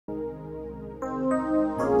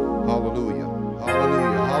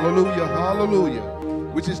Hallelujah, hallelujah.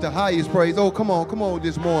 Which is the highest praise. Oh, come on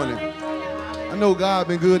this morning. I know God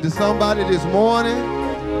been good to somebody this morning.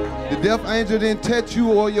 The death angel didn't touch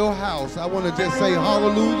you or your house. I want to just say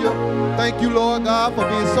hallelujah. Thank you, Lord God, for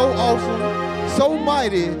being so awesome, so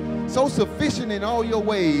mighty, so sufficient in all your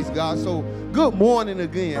ways, God. So good morning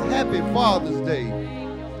again. Happy Father's Day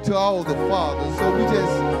to all the fathers. So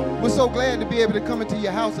we're so glad to be able to come into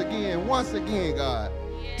your house again, once again, God,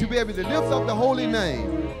 to be able to lift up the holy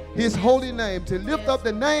name, his holy name, to lift up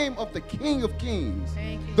the name of the King of Kings,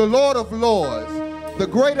 the Lord of Lords, the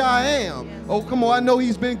great I am. Oh, come on, I know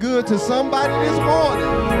he's been good to somebody this morning.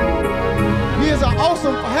 He is an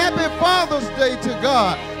awesome, happy Father's Day to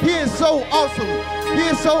God. He is so awesome. He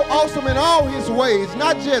is so awesome in all his ways,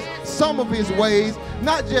 not just some of his ways,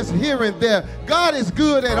 not just here and there. God is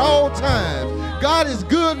good at all times. God is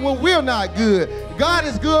good when we're not good. God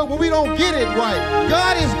is good when we don't get it right.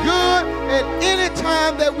 God is good at any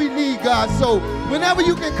time that we need God. So whenever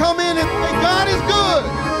you can come in and say, God is good.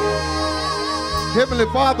 Heavenly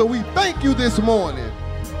Father, we thank you this morning.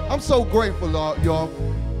 I'm so grateful, Lord, y'all.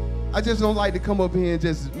 I just don't like to come up here and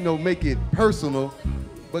just, make it personal.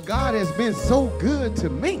 But God has been so good to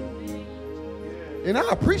me. And I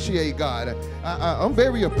appreciate God. I'm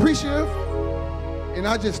very appreciative. And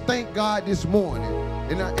I just thank God this morning.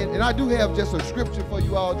 And I do have just a scripture for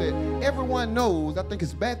you all that everyone knows. I think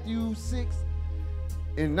it's Matthew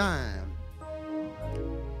 6:9.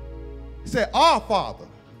 It said, Our Father,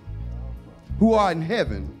 who art in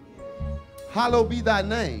heaven, hallowed be thy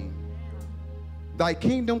name. Thy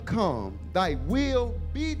kingdom come, thy will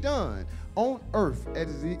be done on earth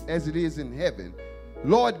as it is in heaven.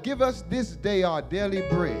 Lord, give us this day our daily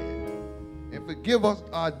bread, and forgive us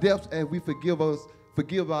our debts as we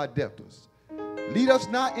forgive our debtors. Lead us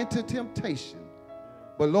not into temptation,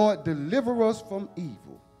 but Lord, deliver us from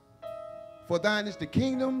evil. For thine is the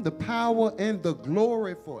kingdom, the power, and the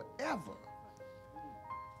glory forever.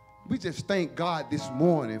 We just thank God this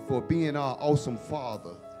morning for being our awesome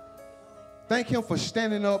Father. Thank him for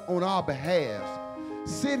standing up on our behalf,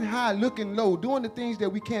 sitting high, looking low, doing the things that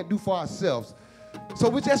we can't do for ourselves. So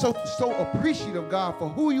we're just so appreciative, God, for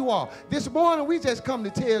who you are. This morning, we just come to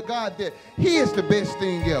tell God that he is the best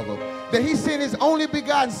thing ever, that he sent his only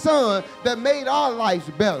begotten son that made our lives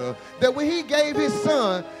better, that when he gave his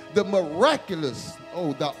son, the miraculous,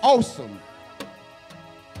 the awesome,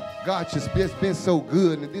 God just been so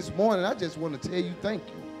good. And this morning, I just want to tell you thank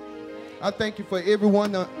you. I thank you for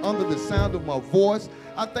everyone under the sound of my voice.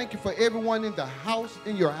 I thank you for everyone in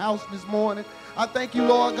your house this morning. I thank you,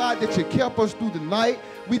 Lord God, that you kept us through the night.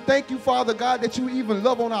 We thank you, Father God, that you even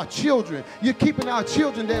love on our children. You're keeping our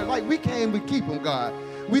children there like we can't even keep them, God.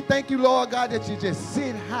 We thank you, Lord God, that you just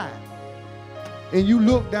sit high and you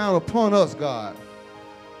look down upon us, God,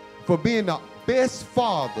 for being the best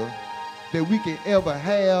father that we can ever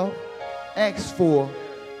have, ask for,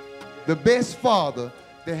 the best father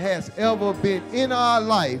that has ever been in our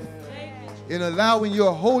life, in allowing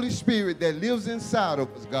your Holy Spirit that lives inside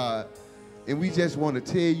of us, God. And we just want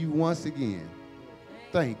to tell you once again,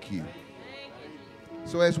 thank you.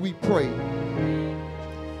 So as we pray,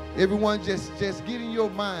 everyone just get in your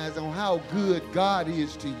minds on how good God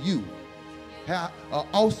is to you, how an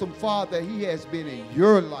awesome Father he has been in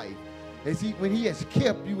your life, when he has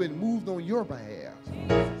kept you and moved on your behalf.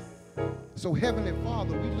 So Heavenly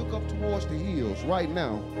Father, we look up towards the hills right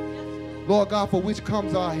now, Lord God, for which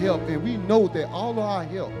comes our help. And we know that all of our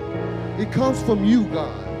help, it comes from you,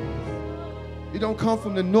 God. It don't come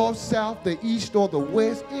from the north, south, the east, or the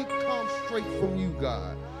west. It comes straight from you,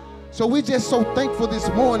 God. So we're just so thankful this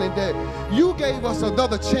morning that you gave us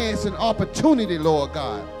another chance and opportunity, Lord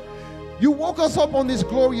God. You woke us up on this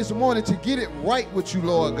glorious morning to get it right with you,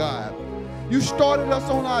 Lord God. You started us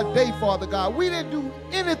on our day, Father God. We didn't do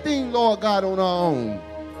anything, Lord God, on our own.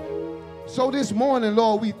 So this morning,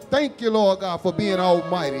 Lord, we thank you, Lord God, for being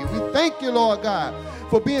almighty. We thank you, Lord God,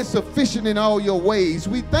 for being sufficient in all your ways.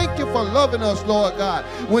 We thank you for loving us, Lord God,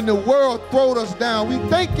 when the world throwed us down. We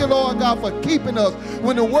thank you, Lord God, for keeping us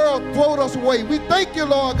when the world throwed us away. We thank you,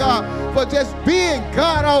 Lord God, for just being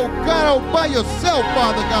God all by yourself,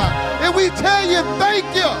 Father God. And we tell you, thank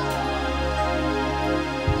you.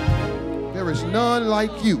 There is none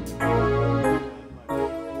like you.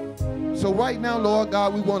 So right now, Lord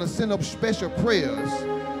God, we want to send up special prayers,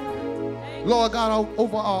 Lord God,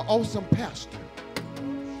 over our awesome pastor,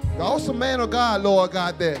 the awesome man of God, Lord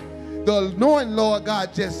God, that the anointing, Lord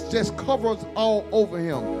God, just covers all over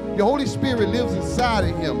him. Your Holy Spirit lives inside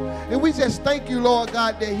of him. And we just thank you, Lord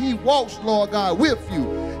God, that he walks, Lord God, with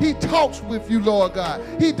you. He talks with you, Lord God.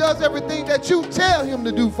 He does everything that you tell him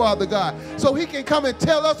to do, Father God, so he can come and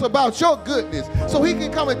tell us about your goodness, so he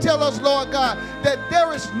can come and tell us, Lord God, that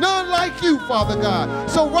there is none like you, Father God.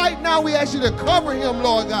 So right now we ask you to cover him,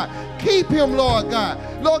 Lord God. Keep him, Lord God.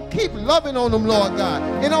 Lord, keep loving on him, Lord God,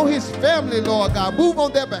 and on his family, Lord God. Move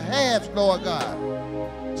on their behalf, Lord God.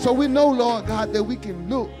 So we know, Lord God, that we can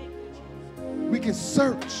look, we can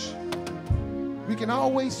search. We can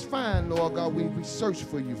always find, Lord God, when we search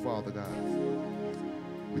for you, Father God.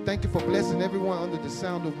 We thank you for blessing everyone under the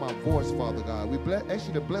sound of my voice, Father God. We ask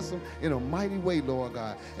you to bless them in a mighty way, Lord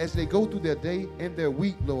God, as they go through their day and their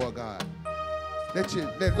week, Lord God.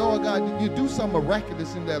 That Lord God, you do something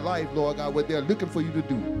miraculous in their life, Lord God, what they're looking for you to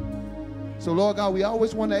do. So, Lord God, we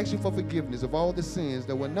always want to ask you for forgiveness of all the sins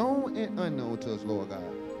that were known and unknown to us, Lord God.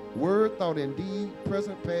 Word, thought, and deed,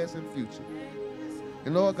 present, past, and future.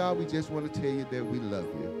 And Lord God, we just want to tell you that we love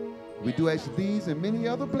you. We do ask these and many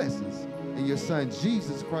other blessings. In your Son,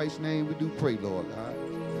 Jesus Christ's name, we do pray, Lord God.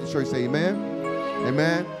 The church say amen.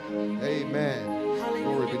 Amen. Amen. Hallelujah.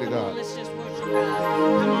 Glory be to God. Let's just worship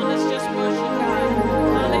God. Come on, let's just worship God.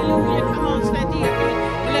 Hallelujah. Come on, stand here.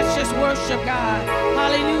 Let's just worship God.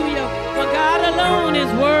 Hallelujah. For God alone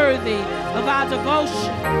is worthy of our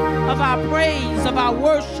devotion, of our praise, of our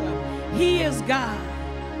worship. He is God.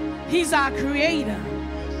 He's our creator.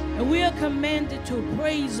 And we are commanded to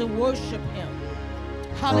praise and worship him.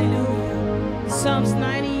 Hallelujah. Psalms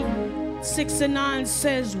 96:9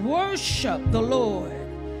 says, worship the Lord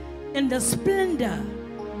in the splendor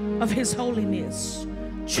of his holiness.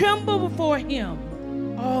 Tremble before him,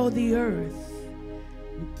 all the earth.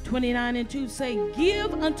 29:2 say,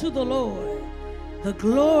 give unto the Lord the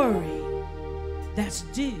glory that's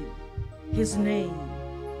due his name.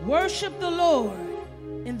 Worship the Lord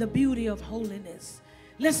in the beauty of holiness.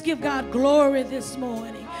 Let's give God glory this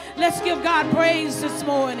morning. Let's give God praise this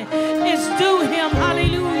morning. It's due him.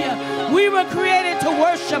 Hallelujah. We were created to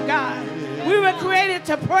worship God. We were created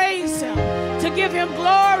to praise him, to give him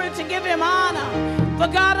glory, to give him honor. For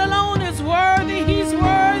God alone is worthy. He's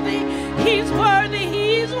worthy. He's worthy.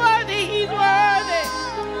 He's worthy. He's worthy.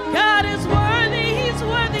 God is worthy. He's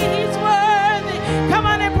worthy. He's worthy. Come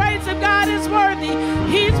on and praise him. God is worthy.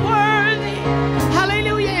 He's worthy.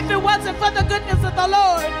 Hallelujah. If it wasn't for the goodness of the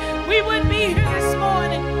Lord, we wouldn't be here this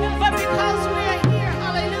morning. But because we are here,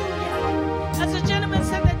 hallelujah. As the gentleman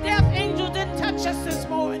said, the death angel didn't touch us this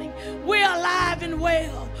morning. We're alive and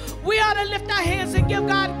well. We ought to lift our hands and give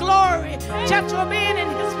God glory just for being in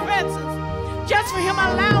his presence, just for him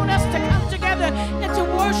allowing us to come together and to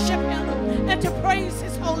worship him and to praise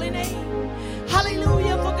his holy name.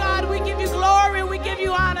 Hallelujah. For God, we give you glory. We give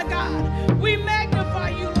you honor, God. We magnify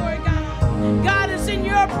you, Lord God. God is in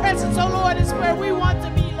your presence, oh Lord, is where we want to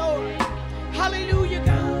be, Lord. Hallelujah,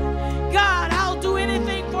 God. God, I'll do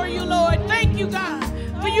anything for you, Lord. Thank you, God,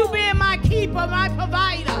 for you being my keeper, my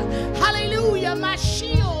provider. Hallelujah, my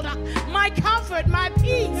shield, my comfort, my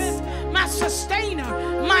peace, my sustainer,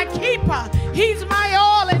 my keeper. He's my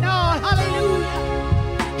all in all.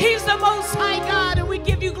 Hallelujah. He's the most high God, and we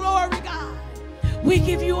give you glory, God. We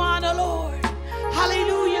give you honor, Lord.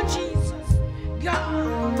 Hallelujah, Jesus.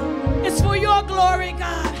 God, it's for your glory,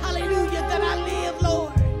 God. Hallelujah, that I live,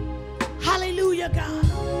 Lord. Hallelujah,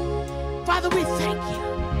 God. Father, we thank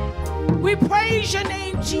you. We praise your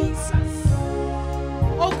name, Jesus.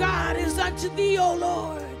 Oh, God, is unto thee, oh,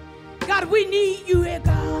 Lord. God, we need you here,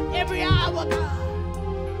 God, every hour,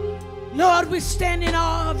 God. Lord, we stand in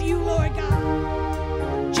awe of you, Lord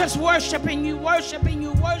God. Just worshiping you, worshiping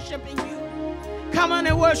you, worshiping you. Come on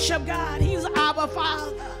and worship God. He's our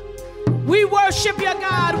Father. We worship you,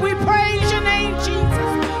 God. We praise your name,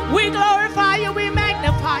 Jesus. We glorify you. We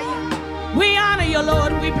magnify you. We honor you,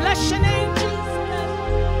 Lord. We bless your name, Jesus.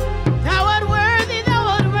 Thou art worthy, thou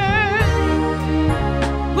art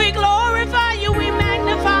worthy. We glorify you. We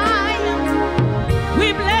magnify you.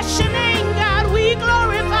 We bless your name, God. We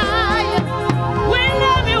glorify you. We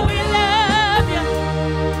love you. We love you.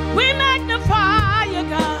 We magnify you,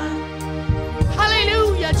 God.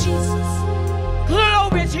 Hallelujah, Jesus.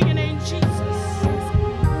 Glory to your name, Jesus.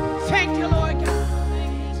 Thank you, Lord God.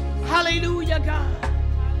 Hallelujah, God.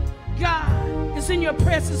 God is in your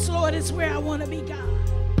presence, Lord. It's where I want to be, God.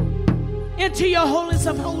 Into your holies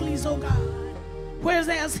of holies, oh God. Where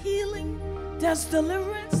there's healing, there's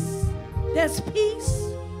deliverance, there's peace,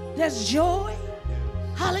 there's joy.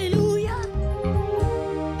 Hallelujah.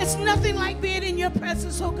 It's nothing like being in your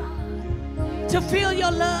presence, oh God. To feel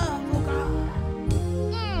your love, oh God.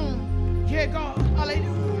 Yeah, God.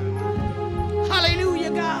 Hallelujah.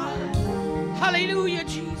 Hallelujah, God. Hallelujah,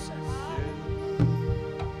 Jesus.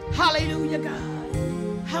 Hallelujah, God.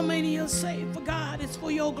 How many are saved? live, God, is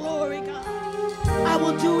for your glory, God. I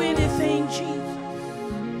will do anything, Jesus,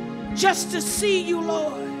 just to see you,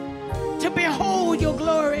 Lord, to behold your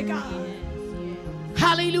glory, God.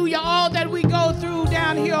 Hallelujah. All that we go through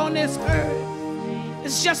down here on this earth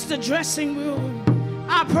is just a dressing room.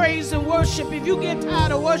 Our praise and worship, if you get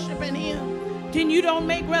tired of worshiping him, then you don't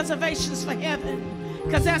make reservations for heaven,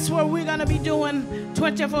 because that's where we're going to be doing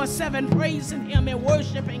 24/7, praising him and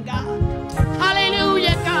worshiping God.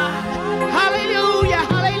 Hallelujah, God. Hallelujah,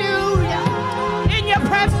 hallelujah. In your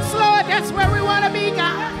presence, Lord, that's where we want to be,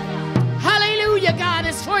 God. Hallelujah, God.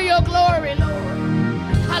 It's for your glory, Lord.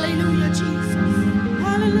 Hallelujah, Jesus.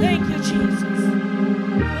 Hallelujah. Thank you, Jesus.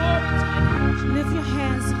 Glory to you. Lift your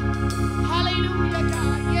hands. Hallelujah,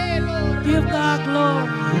 God. Yeah, Lord. Give God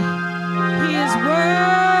glory. He is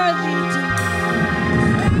worthy to be.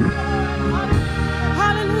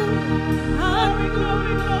 Hallelujah. Glory,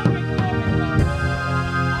 glory, glory, glory, glory.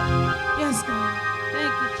 Yes, God.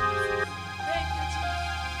 Thank you, Jesus. Thank you, Jesus.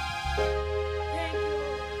 Thank you,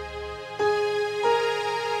 Lord.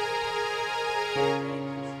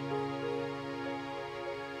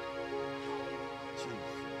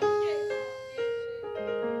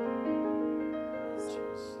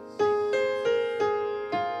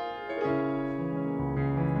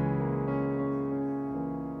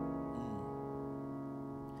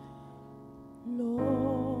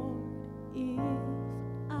 Lord, if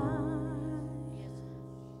I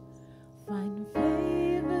find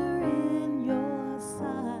favor in your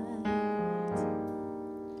sight,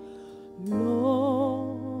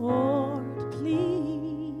 Lord,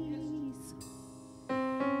 please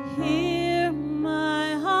hear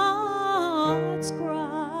my heart's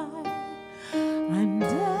cry. I'm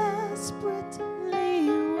desperately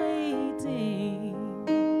waiting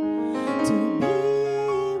to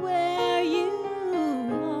be where you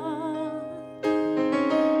are.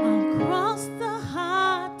 I'll cross the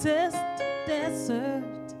hottest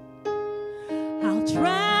desert. I'll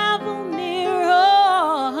travel near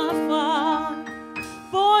or far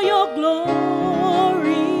for your glory.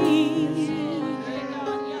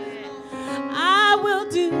 I will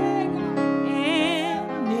do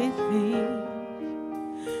anything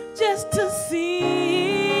just to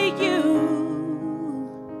see you,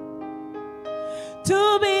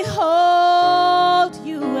 to behold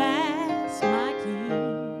you as my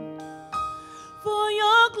King, for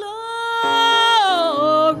your glory.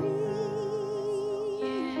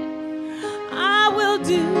 I will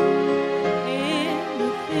do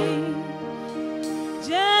anything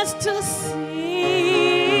just to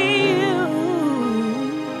see you,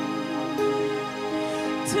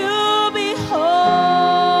 to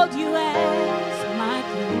behold you as my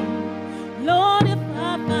King. Lord, if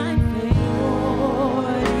I find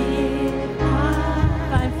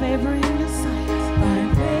favor in your sight, find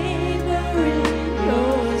favor in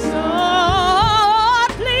your sight,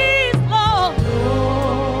 please, Lord,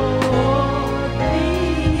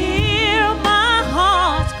 please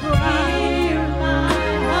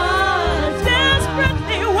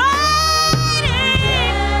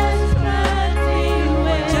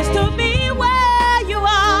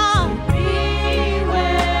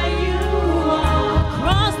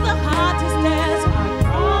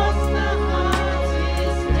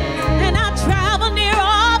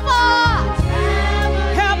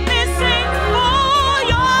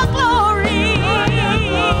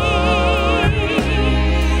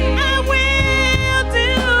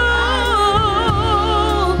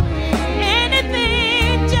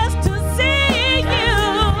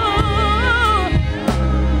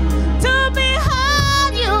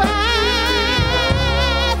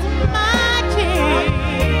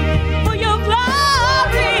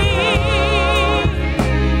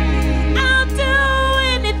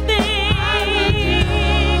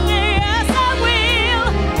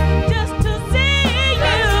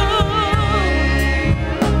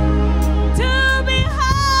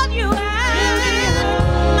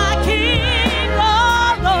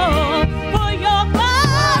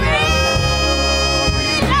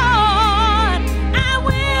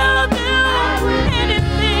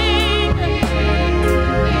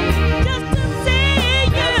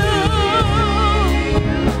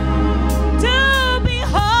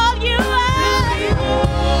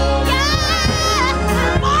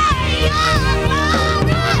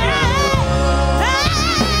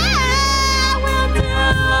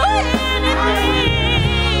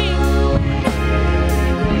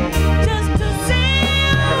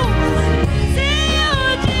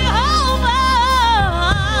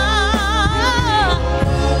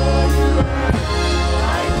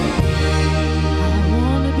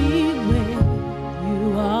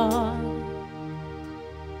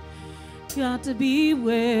got to be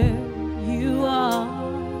where you are.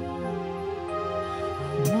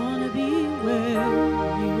 I wanna be where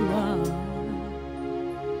you are.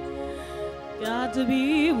 Got to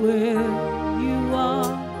be where you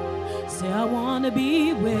are. Say I wanna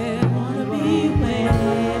be where you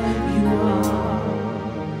are.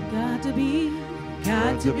 Got to be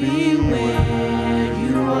where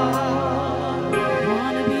you are.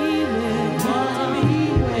 Wanna be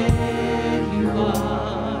where you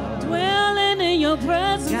are. Dwelling in your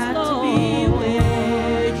presence, Lord. Got to be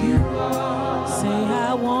where you are. Say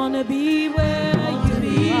I wanna be where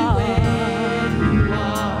you are.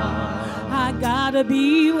 I gotta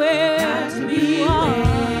be where you are.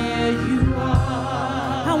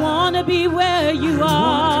 I wanna be where you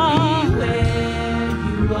are.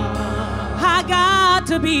 I got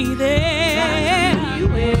to be there.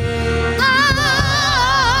 Oh,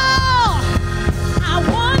 I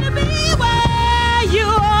want to be where you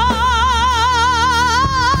are.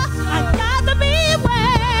 I got to be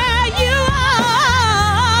where you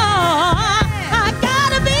are. I got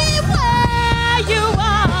to be where you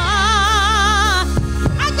are.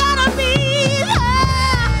 I got to be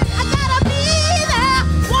there. I got to be there.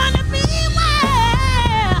 Want to be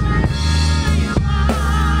where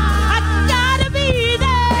I got to be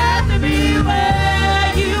there. Got to be where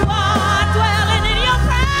you are. Dwelling in your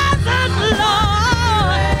presence,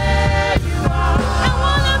 Lord. I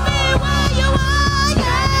want to be where you are.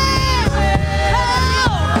 Yeah.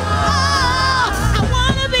 I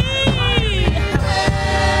want to be.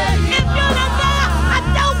 If you're not there, I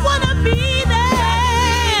don't want to be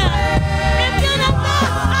there. If you're not there,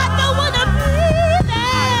 I don't want to be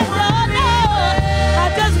there. No. I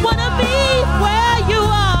just want to be where you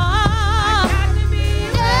are.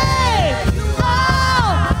 Hey. Oh,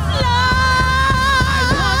 Lord.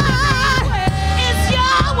 It's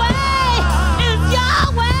your way. It's your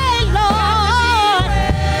way, Lord.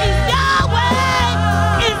 It's your way.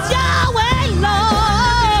 It's your way,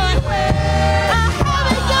 Lord. I have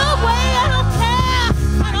it your way. I don't care.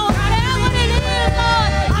 I don't care what it is,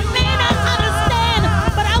 Lord. I may not understand,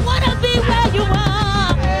 but I want to be where you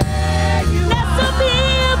are. Less of me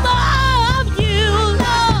and more of you,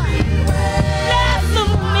 Lord. Less of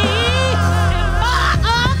me and more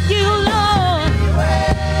of you, Lord.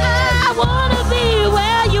 I want to be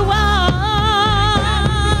where you are.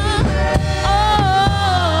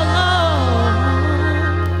 Oh, Lord,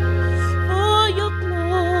 for your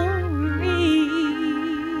glory,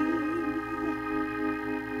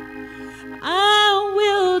 I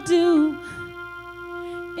will do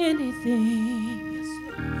anything.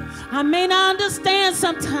 I may not understand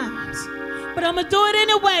sometimes, but I'm going to do it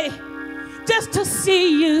anyway, just to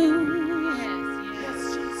see you.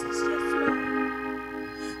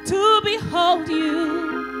 To behold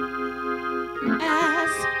you as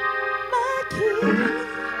my king.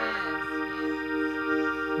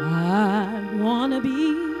 I want to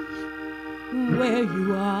be where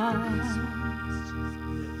you are.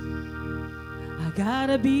 I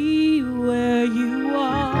gotta be where you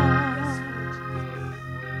are.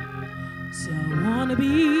 So I wanna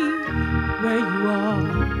be where you are.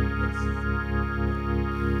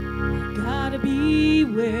 I gotta be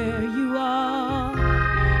where you are.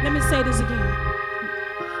 Let me say this again.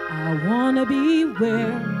 I wanna be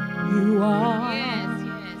where you are.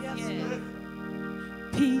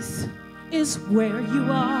 Peace is where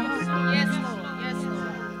you are.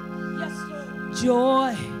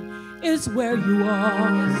 Joy is where you are.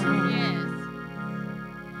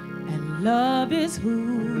 And love is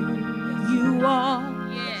who you are.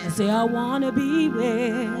 And say, I want to be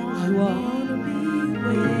where you are.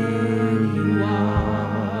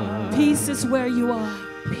 Peace is where you are.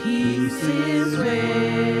 Peace is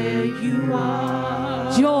where you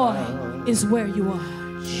are. Joy is where you are.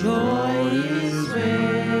 Joy is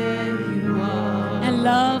where you are. And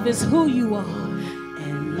love is who you are.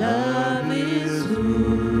 And love is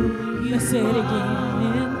who you Let's say it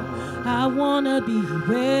again. I want to be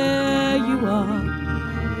where you are.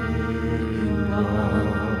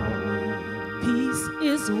 Peace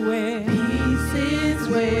is where you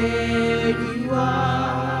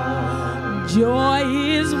are. Joy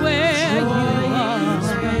is where you are.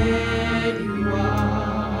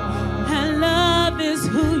 And love is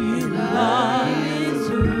who you are.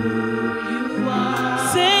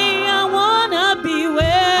 Say, I want to be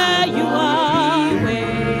where you are.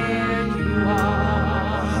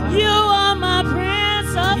 You are my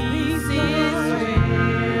Prince of Peace.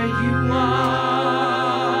 Where you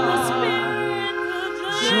are. The Spirit,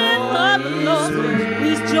 the strength of the Lord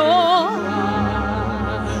is joy.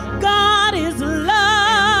 God is love.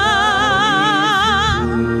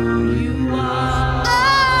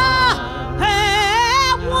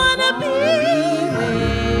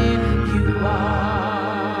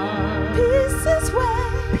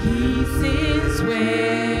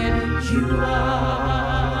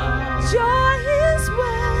 Joy is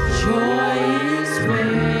where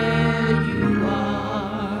you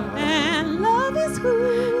are. And love is who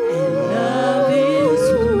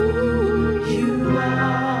You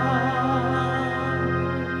are.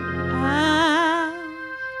 I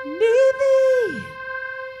need thee.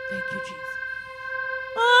 Thank you, Jesus.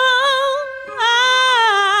 Oh,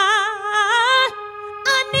 I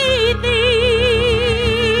need thee.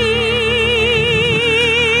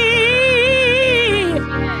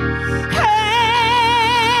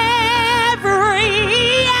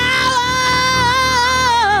 Every hour.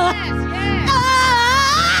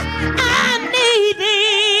 I need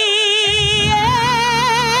thee.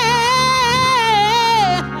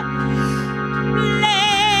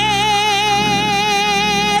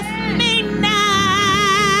 Bless me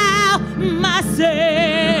now, my Savior.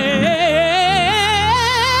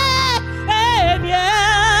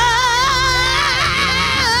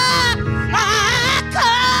 I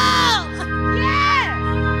come.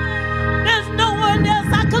 There's no one else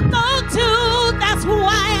I could go to. That's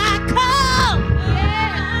why I come.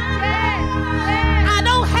 I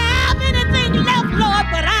don't have anything left, Lord,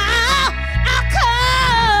 but I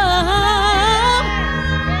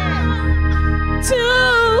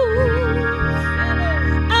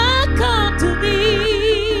come to thee.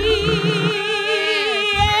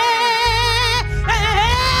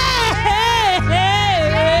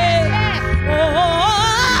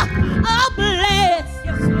 Oh,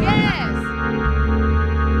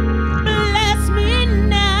 bless me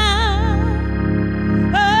now.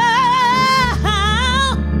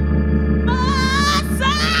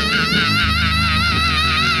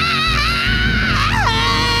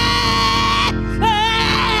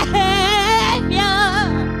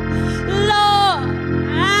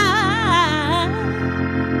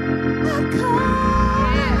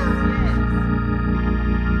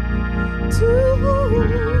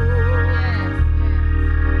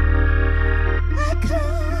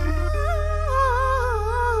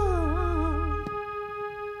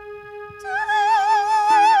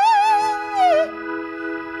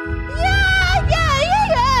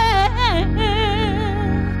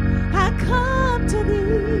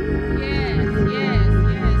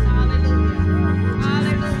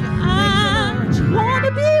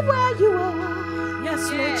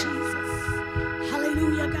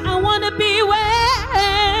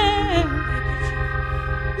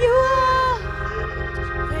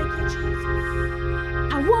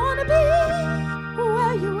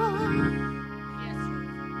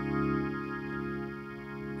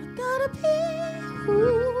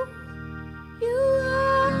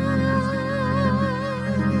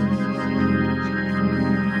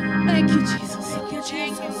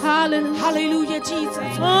 Hallelujah, Jesus.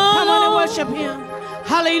 Come on and worship him.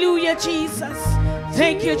 Hallelujah, Jesus.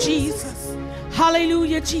 Thank you, Jesus.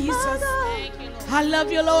 Hallelujah, Jesus. I love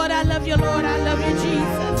you, Lord. I love you, Lord. I love you,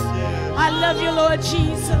 Jesus. I love you, Lord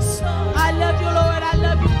Jesus. I love you, Lord. I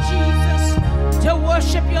love you, Jesus. To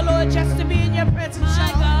worship you, Lord, just to be in your presence,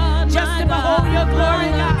 God. Just to behold your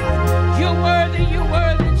glory, God. You're worthy,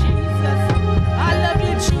 Jesus. I love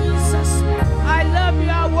you, Jesus. I love you.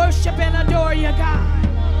 I worship and adore you, God.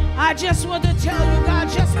 I just want to tell you, God,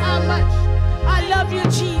 just how much I love you,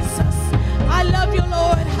 Jesus. I love you,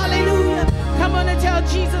 Lord. Hallelujah. Come on and tell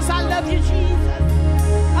Jesus, I love you, Jesus.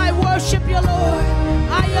 I worship you, Lord.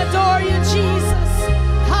 I adore you, Jesus.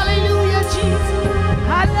 Hallelujah, Jesus.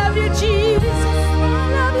 I love you, Jesus.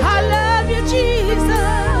 I love you, Jesus.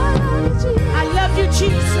 I love you,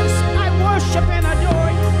 Jesus. I worship and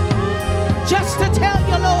adore you. Just to tell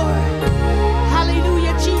you, Lord.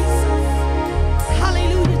 Hallelujah, Jesus.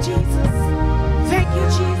 Hallelujah, Jesus. Thank you,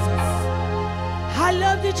 Jesus. I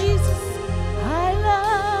love you, Jesus. I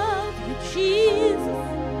love you, Jesus.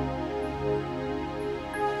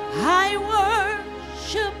 I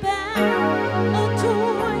worship and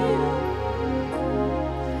adore you.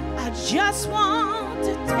 I just want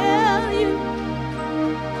to tell you,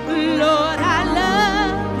 Lord, I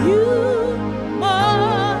love you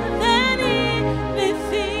more than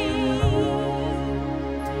anything.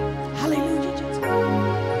 Hallelujah, Jesus.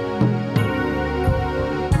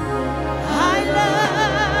 I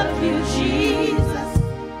love you, Jesus.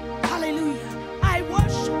 Hallelujah. I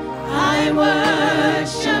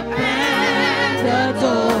worship and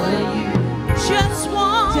adore you. Just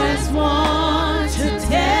want to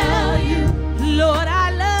tell you, Lord,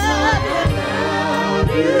 I love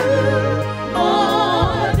you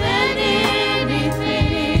more than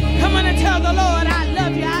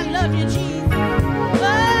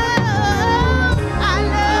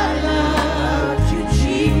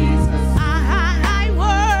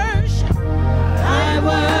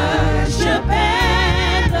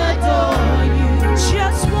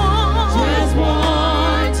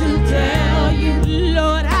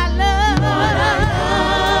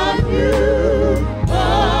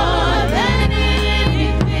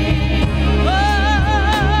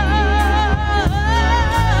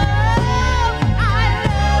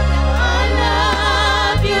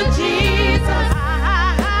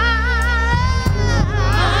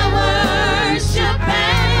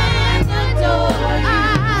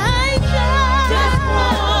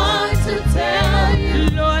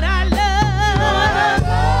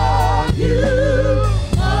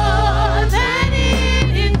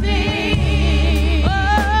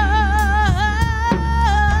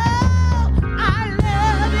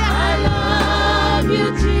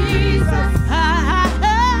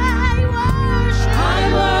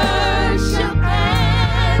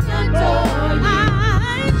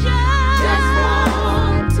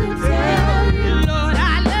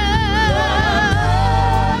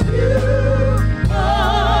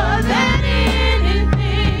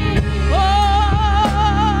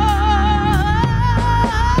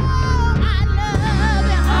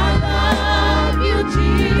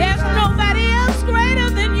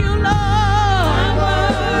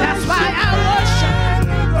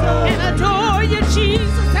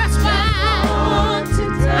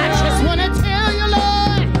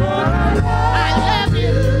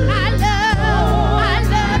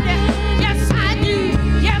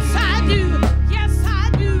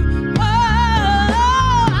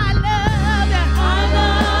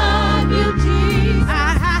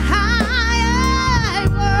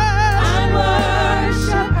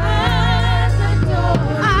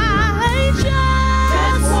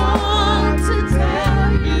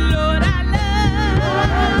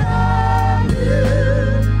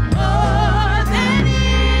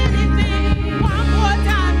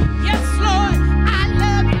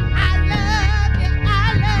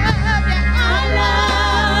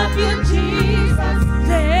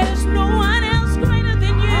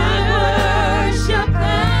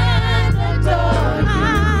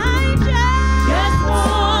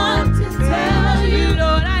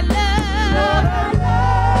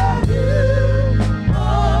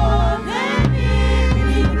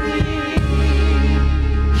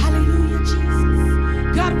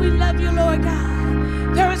We love you, Lord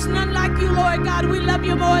God. There is none like you, Lord God. We love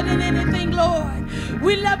you more than anything, Lord.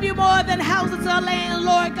 We love you more than houses or land,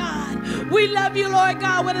 Lord God. We love you, Lord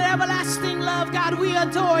God, with an everlasting love, God. We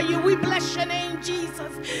adore you. We bless your name,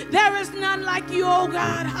 Jesus. There is none like you, oh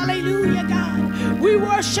God. Hallelujah, God. We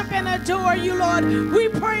worship and adore you, Lord. We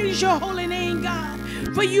praise your holy name, God,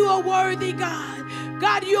 for you are worthy, God.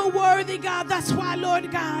 God, you're worthy, God. That's why, Lord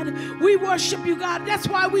God, we worship you, God. That's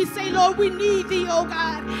why we say, Lord, we need thee, oh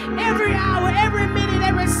God, every hour, every minute,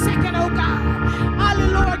 every second, oh God.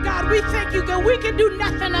 Hallelujah, Lord God. We thank you, God. We can do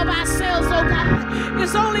nothing of ourselves, oh God.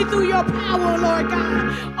 It's only through your power, Lord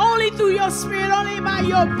God. Only through your spirit, only by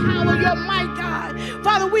your power, your might, God.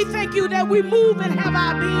 Father, we thank you that we move and have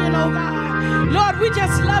our being, oh God. Lord, we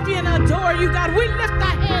just love you and adore you, God. We lift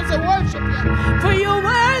our hands and worship you, for you're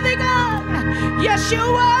worthy, God. Yes, you're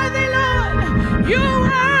worthy, Lord. You're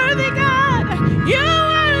worthy, God. You're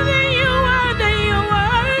worthy, you're worthy, you're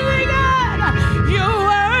worthy, God. You're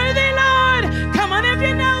worthy, Lord. Come on, if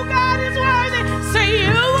you know God is worthy, say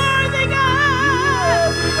you're worthy,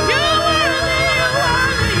 God. You're worthy, you're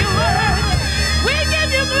worthy, you're worthy. We give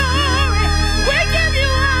you glory. We give you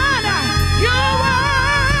honor. You're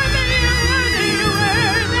worthy, you're worthy, you're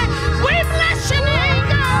worthy. We bless your name,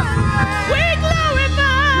 God. We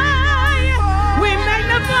glorify you. We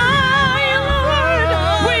magnify you, Lord.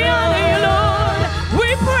 We honor you, Lord. We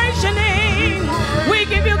praise your name. We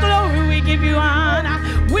give you glory. We give you honor.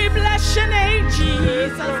 We bless your name,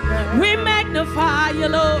 Jesus. We magnify you,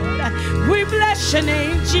 Lord. We bless your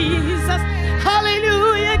name, Jesus.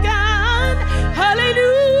 Hallelujah, God. Hallelujah.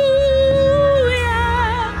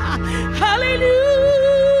 Hallelujah.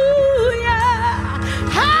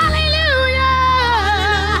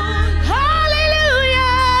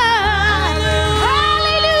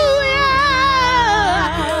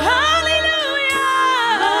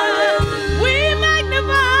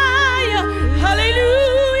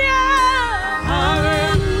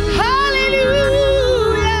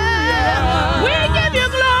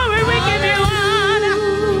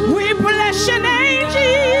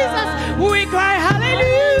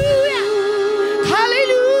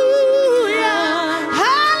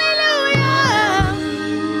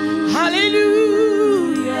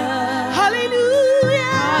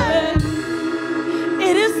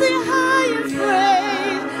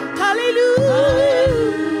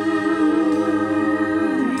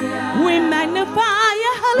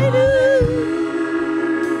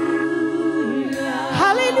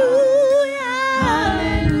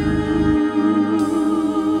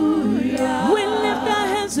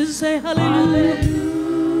 Say hallelujah.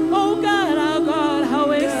 Oh God, our God,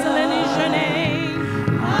 how excellent is your name.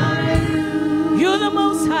 Hallelujah. You're the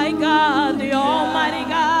most high God, the almighty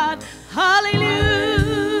God. Hallelujah.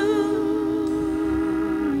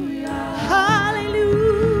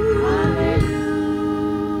 Hallelujah.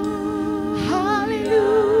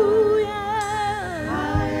 Hallelujah.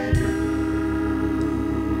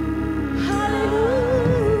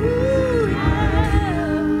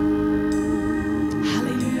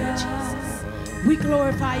 We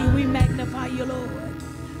glorify you. We magnify you, Lord.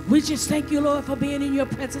 We just thank you, Lord, for being in your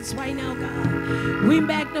presence right now, God. We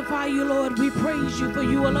magnify you, Lord. We praise you, for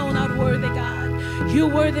you alone are worthy, God. You're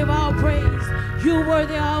worthy of all praise. You're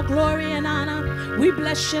worthy of all glory and honor. We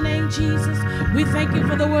bless your name, Jesus. We thank you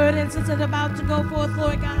for the word that's about to go forth,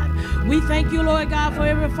 Lord God. We thank you, Lord God, for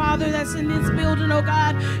every father that's in this building, oh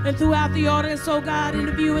God, and throughout the audience, oh God, in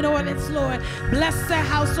the viewing audience, Lord. Bless their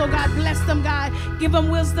house, oh God. Bless them, God. Give them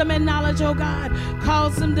wisdom and knowledge, oh God.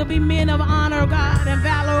 Cause them to be men of honor, oh God, and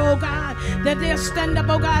valor, oh God. That they'll stand up,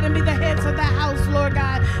 oh God, and be the heads of the house, Lord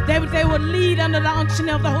God. That they will lead under the unction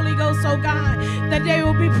of the Holy Ghost, oh God. That they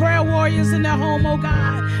will be prayer warriors in their home, oh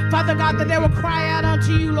God. Father God, that they will cry out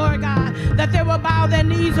unto you, Lord God. That they will bow their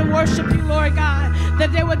knees and worship you, Lord God.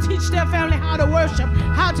 That they will teach their family how to worship,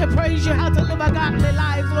 how to praise you, how to live a godly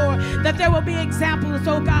life, Lord. That there will be examples,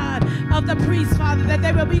 oh God, of the priest, Father. That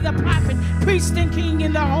they will be the prophet, priest, and king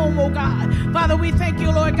in their home, oh God. Father, we thank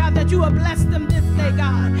you, Lord God, that you will bless them this day,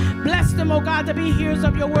 God. Bless them, oh God, to be hearers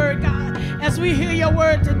of your word, God. As we hear your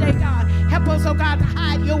word today, God, help us, oh God, to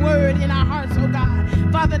hide your word in our hearts, oh God.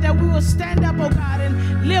 Father, that we will stand up, oh God,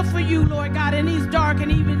 and live for you, Lord God, in these dark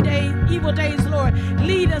and evil days, Lord.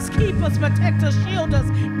 Lead us, keep us, protect us, shield us,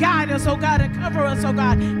 guide us, oh God, and cover us, oh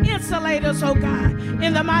God. Insulate us, oh God,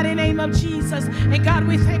 in the mighty name of Jesus. And God,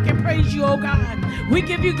 we thank and praise you, oh God. We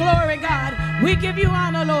give you glory, God. We give you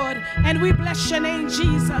honor, Lord, and we bless your name,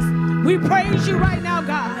 Jesus. We praise you right now,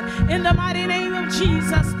 God, in the mighty name of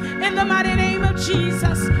Jesus. In the mighty name of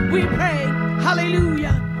Jesus, we pray.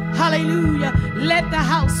 Hallelujah. Hallelujah. Let the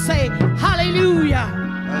house say hallelujah.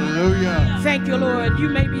 Hallelujah. Thank you, Lord. You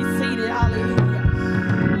may be seated. Hallelujah.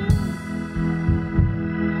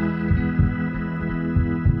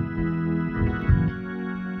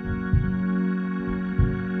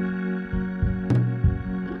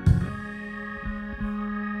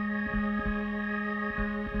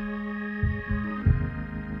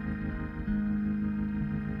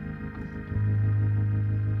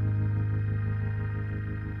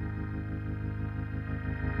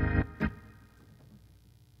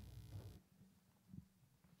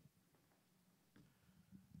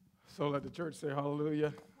 So let the church say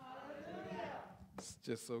hallelujah. Hallelujah. It's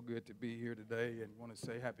just so good to be here today, and want to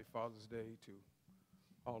say happy Father's Day to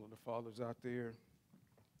all of the fathers out there.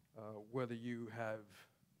 Whether you have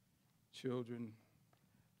children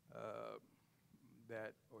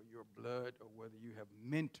that are your blood, or whether you have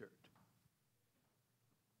mentored,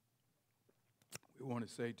 we want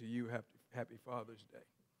to say to you happy Father's Day.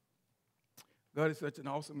 God is such an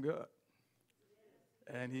awesome God,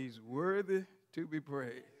 and he's worthy to be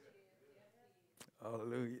praised.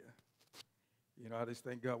 Hallelujah. You know, I just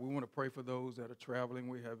thank God. We want to pray for those that are traveling.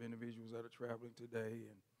 We have individuals that are traveling today,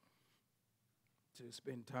 and to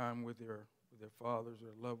spend time with their fathers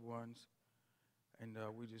or loved ones. And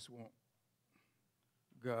we just want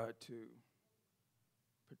God to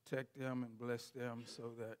protect them and bless them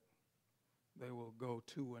so that they will go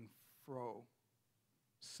to and fro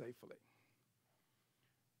safely.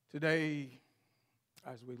 Today,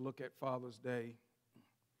 as we look at Father's Day,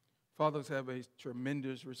 fathers have a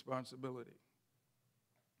tremendous responsibility.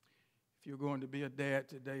 If you're going to be a dad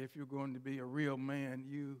today, if you're going to be a real man,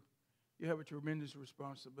 you have a tremendous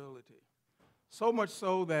responsibility. So much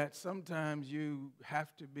so that sometimes you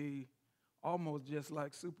have to be almost just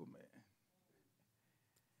like Superman.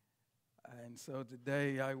 And so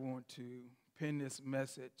today I want to pin this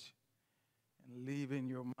message and leave in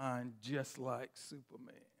your mind just like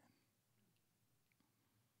Superman.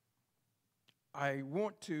 I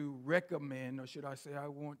want to recommend, or should I say I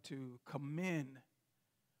want to commend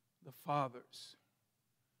the fathers.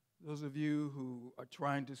 Those of you who are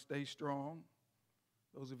trying to stay strong,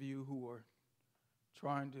 those of you who are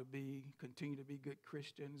trying to continue to be good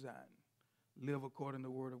Christians and live according to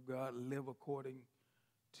the Word of God, live according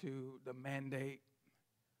to the mandate,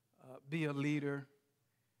 be a leader,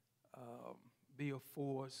 be a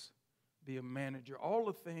force, be a manager, all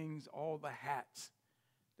the things, all the hats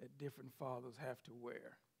that different fathers have to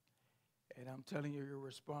wear. And I'm telling you, your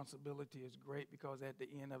responsibility is great, because at the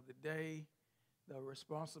end of the day, the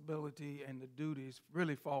responsibility and the duties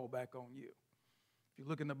really fall back on you. If you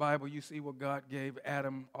look in the Bible, you see what God gave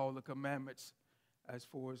Adam all the commandments as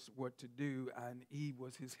far as what to do, and Eve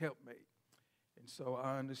was his helpmate. And so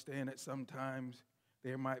I understand that sometimes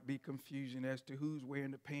there might be confusion as to who's wearing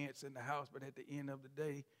the pants in the house, but at the end of the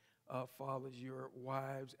day, fathers, your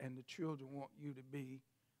wives and the children want you to be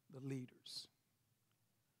the leaders.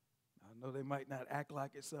 I know they might not act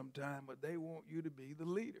like it sometimes, but they want you to be the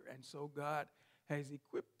leader. And so God has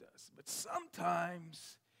equipped us. But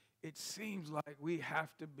sometimes it seems like we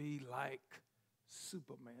have to be like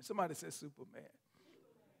Superman. Somebody says Superman.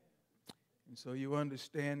 And so you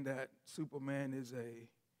understand that Superman is a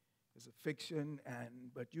fiction,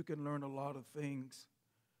 but you can learn a lot of things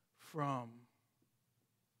from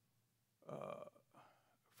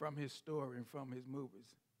his story and from his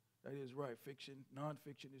movies. That is right. Fiction,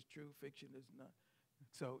 nonfiction is true. Fiction is not.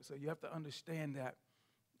 So you have to understand that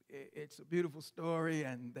it's a beautiful story,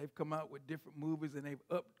 and they've come out with different movies, and they've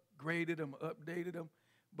upgraded them, updated them.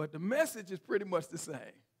 But the message is pretty much the same.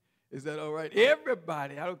 Is that all right?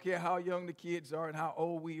 Everybody, I don't care how young the kids are and how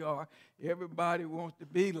old we are, everybody wants to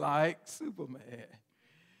be like Superman.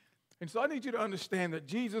 And so I need you to understand that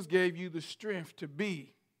Jesus gave you the strength to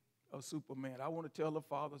be a Superman. I want to tell the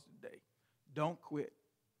fathers today, don't quit.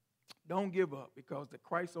 Don't give up, because the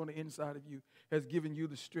Christ on the inside of you has given you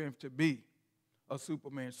the strength to be a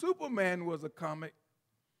Superman. Superman was a comic,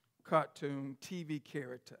 cartoon, TV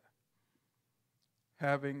character.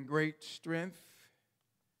 Having great strength,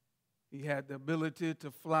 he had the ability to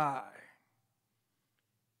fly.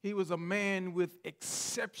 He was a man with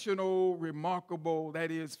exceptional, remarkable,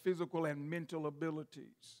 that is, physical and mental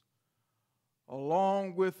abilities,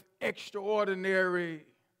 along with extraordinary,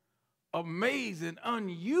 amazing,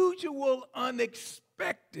 unusual,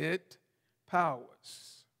 unexpected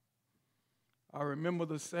powers. I remember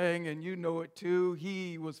the saying, and you know it too,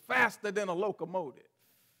 he was faster than a locomotive,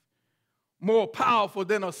 more powerful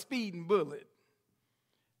than a speeding bullet,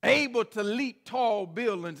 able to leap tall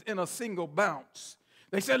buildings in a single bounce.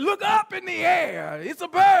 They said, look up in the air. It's a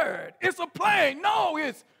bird. It's a plane. No,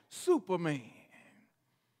 it's Superman.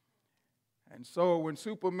 And so when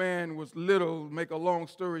Superman was little, make a long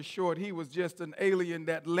story short, he was just an alien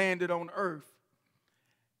that landed on Earth.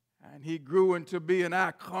 And he grew into be an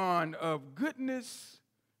icon of goodness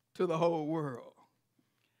to the whole world.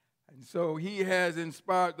 And so he has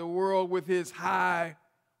inspired the world with his high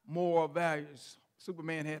moral values.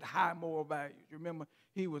 Superman had high moral values. Remember,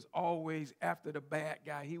 he was always after the bad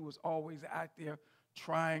guy. He was always out there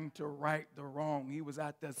trying to right the wrong. He was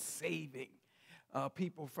out there saving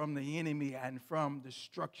people from the enemy and from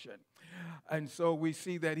destruction. And so we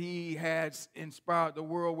see that he has inspired the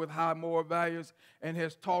world with high moral values and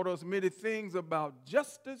has taught us many things about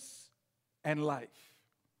justice and life.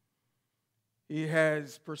 He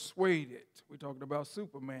has persuaded, we're talking about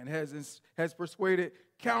Superman, has persuaded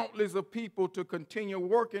countless of people to continue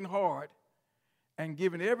working hard and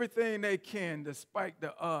giving everything they can despite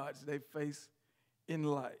the odds they face in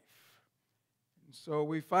life. And so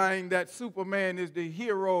we find that Superman is the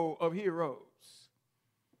hero of heroes.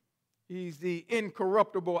 He's the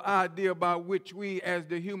incorruptible idea by which we as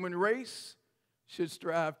the human race should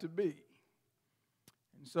strive to be.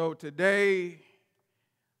 And so today,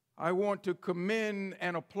 I want to commend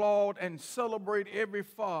and applaud and celebrate every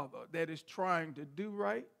father that is trying to do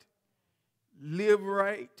right, live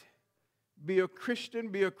right, be a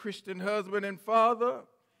Christian husband and father,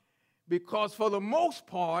 because for the most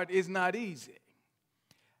part, it's not easy.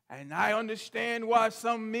 And I understand why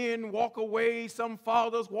some men walk away, some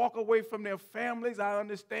fathers walk away from their families. I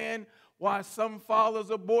understand why some fathers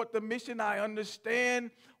abort the mission. I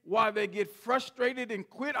understand why they get frustrated and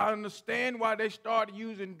quit. I understand why they start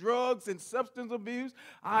using drugs and substance abuse.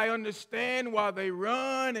 I understand why they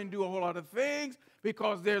run and do a whole lot of things,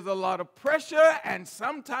 because there's a lot of pressure. And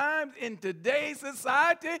sometimes in today's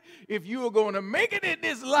society, if you are going to make it in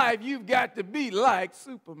this life, you've got to be like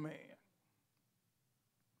Superman.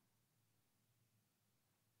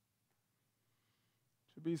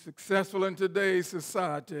 To be successful in today's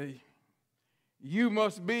society, you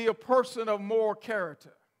must be a person of moral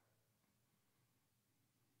character.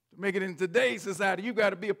 To make it in today's society, you've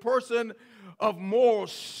got to be a person of moral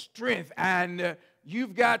strength, and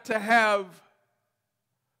you've got to have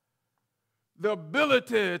the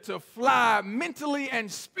ability to fly mentally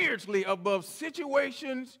and spiritually above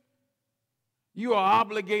situations you are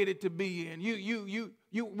obligated to be in.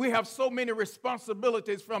 We have so many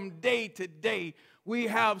responsibilities from day to day. We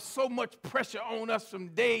have so much pressure on us from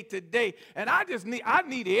day to day. And I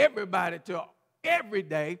need everybody to, every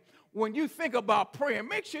day, when you think about praying,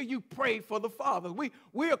 make sure you pray for the fathers.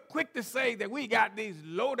 We are quick to say that we got these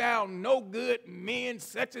low-down, no-good men,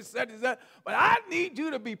 such and such and such. But I need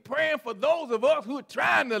you to be praying for those of us who are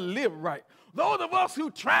trying to live right. Those of us who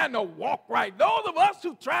are trying to walk right. Those of us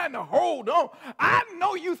who are trying to hold on. I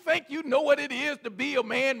know you think you know what it is to be a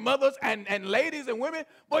man, mothers, and ladies and women,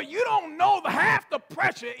 but you don't know half the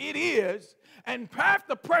pressure it is and half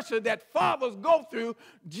the pressure that fathers go through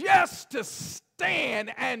just to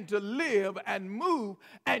stand and to live and move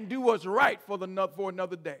and do what's right for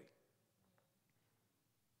another day.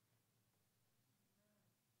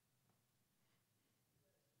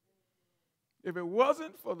 If it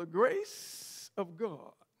wasn't for the grace of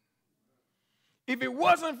God, if it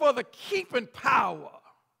wasn't for the keeping power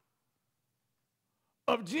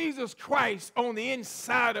of Jesus Christ on the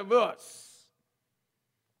inside of us,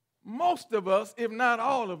 most of us, if not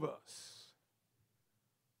all of us,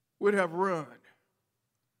 would have run,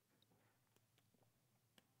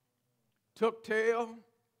 took tail,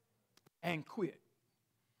 and quit.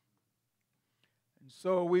 And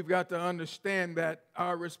so we've got to understand that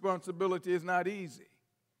our responsibility is not easy.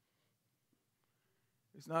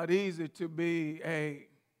 It's not easy to be a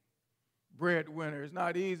breadwinner. It's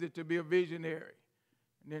not easy to be a visionary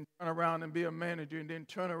and then turn around and be a manager and then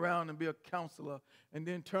turn around and be a counselor and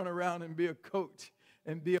then turn around and be a coach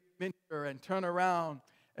and be a mentor and turn around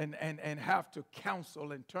and have to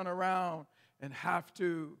counsel and turn around and have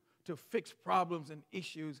to fix problems and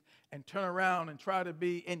issues and turn around and try to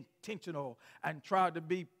be intentional and try to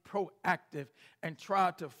be proactive and try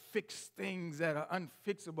to fix things that are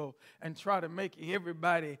unfixable and try to make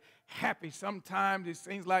everybody happy. Sometimes it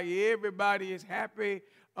seems like everybody is happy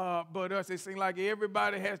but us. It seems like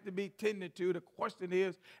everybody has to be tended to. The question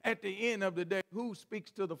is, at the end of the day, who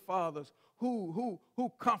speaks to the fathers? Who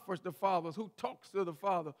comforts the fathers? Who talks to the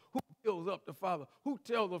father? Who builds up the father? Who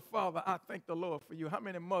tells the father, I thank the Lord for you? How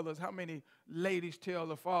many mothers, how many ladies tell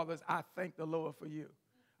the fathers, I thank the Lord for you?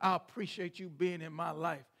 I appreciate you being in my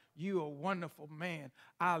life. You a wonderful man.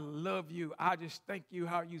 I love you. I just thank you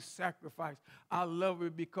how you sacrifice. I love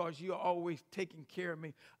you because you're always taking care of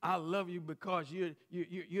me. I love you because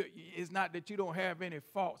it's not that you don't have any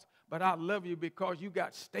faults, but I love you because you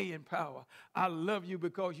got staying power. I love you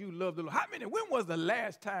because you love the Lord. When was the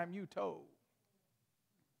last time you told?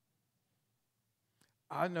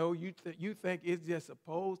 I know you think it's just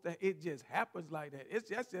supposed that it just happens like that.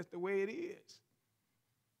 That's just the way it is.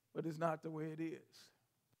 But it's not the way it is.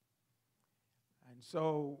 And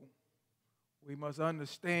so we must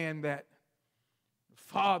understand that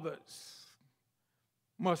fathers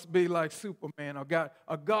must be like Superman,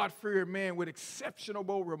 a God-fearing man with exceptional,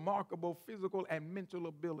 remarkable physical and mental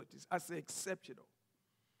abilities. I say exceptional.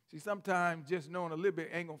 See, sometimes just knowing a little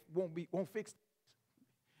bit won't fix it.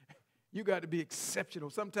 You got to be exceptional.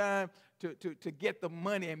 Sometimes to get the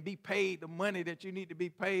money and be paid the money that you need to be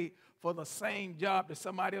paid for the same job that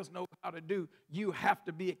somebody else knows how to do, you have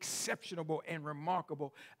to be exceptional and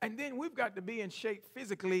remarkable. And then we've got to be in shape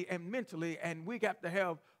physically and mentally, and we have to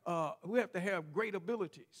have great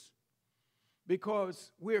abilities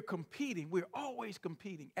because we're competing. We're always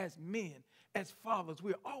competing as men, as fathers.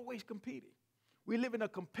 We're always competing. We live in a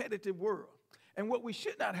competitive world, and what we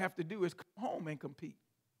should not have to do is come home and compete.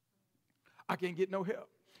 I can't get no help.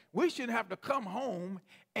 We shouldn't have to come home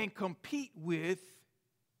and compete with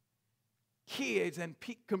kids and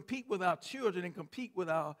compete with our children and compete with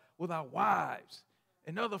our wives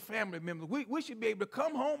and other family members. We should be able to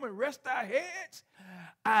come home and rest our heads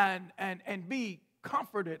and be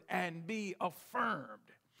comforted and be affirmed.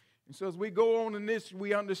 And so as we go on in this,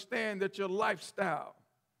 we understand that your lifestyle,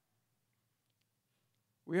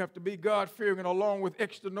 we have to be God-fearing along with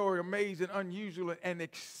extraordinary, amazing, unusual, and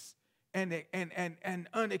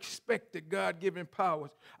unexpected God-given powers.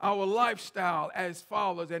 Our lifestyle as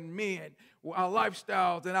fathers and men, our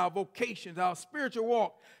lifestyles and our vocations, our spiritual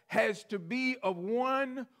walk has to be of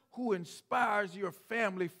one who inspires your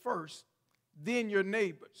family first, then your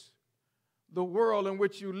neighbors. The world in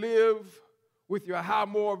which you live with your high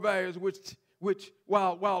moral values, which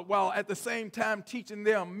while at the same time teaching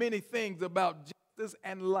them many things about justice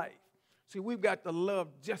and life. See, we've got to love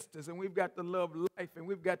justice, and we've got to love life, and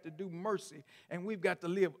we've got to do mercy, and we've got to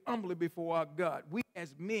live humbly before our God. We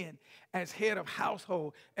as men, as head of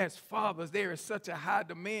household, as fathers, there is such a high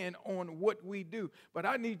demand on what we do. But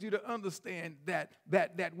I need you to understand that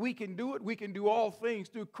we can do it. We can do all things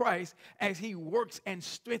through Christ as he works and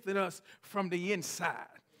strengthens us from the inside.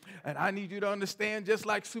 And I need you to understand, just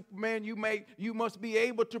like Superman, you must be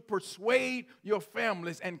able to persuade your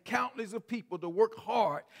families and countless of people to work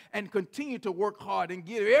hard and continue to work hard and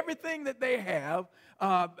give everything that they have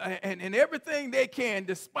and everything they can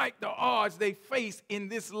despite the odds they face in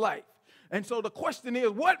this life. And so the question is,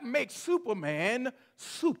 what makes Superman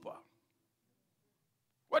super?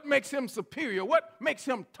 What makes him superior? What makes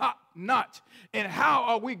him top-notch? And how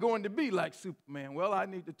are we going to be like Superman? Well, I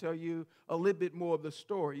need to tell you a little bit more of the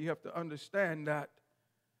story. You have to understand that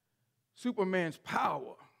Superman's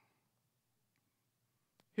power,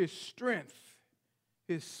 his strength,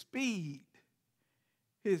 his speed,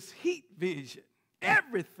 his heat vision,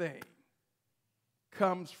 everything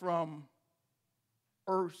comes from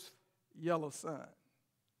Earth's yellow sun.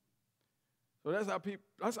 So that's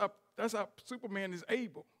how Superman is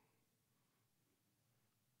able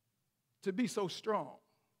to be so strong,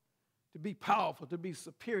 to be powerful, to be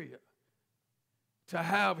superior, to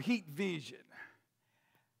have heat vision,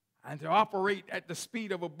 and to operate at the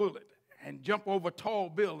speed of a bullet and jump over tall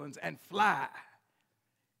buildings and fly.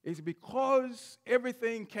 It's because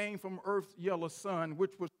everything came from Earth's yellow sun,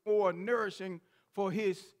 which was more nourishing for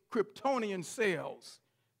his Kryptonian cells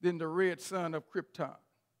than the red sun of Krypton.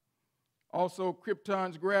 Also,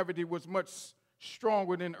 Krypton's gravity was much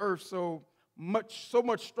stronger than Earth, so much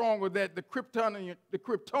stronger that the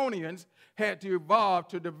Kryptonians had to evolve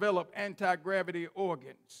to develop anti-gravity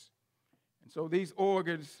organs. And so these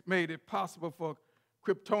organs made it possible for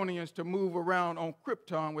Kryptonians to move around on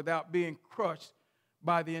Krypton without being crushed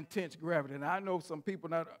by the intense gravity. And I know some people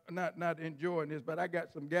not enjoying this, but I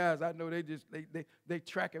got some guys I know they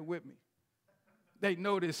track it with me. They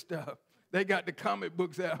know this stuff. They got the comic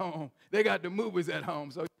books at home. They got the movies at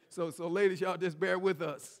home. So ladies, y'all just bear with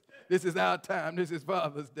us. This is our time. This is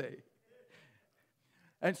Father's Day.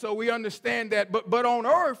 And so we understand that. But on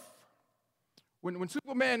Earth, when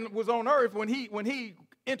Superman was on Earth, when he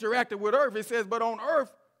interacted with Earth, it says, but on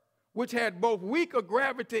Earth, which had both weaker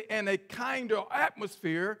gravity and a kinder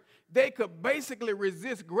atmosphere, they could basically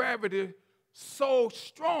resist gravity so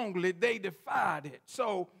strongly they defied it.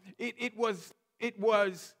 So it was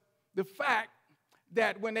the fact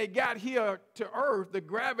that when they got here to Earth, the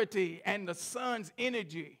gravity and the sun's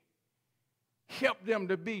energy helped them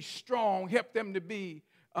to be strong, helped them to be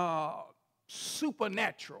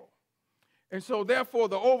supernatural. And so, therefore,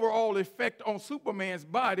 the overall effect on Superman's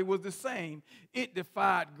body was the same. It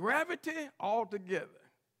defied gravity altogether.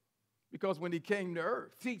 Because when he came to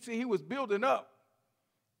Earth, see, he was building up.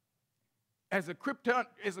 As a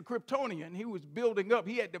Kryptonian, he was building up.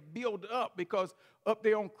 He had to build up because up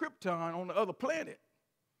there on Krypton, on the other planet,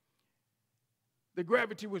 the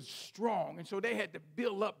gravity was strong. And so they had to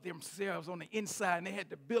build up themselves on the inside, and they had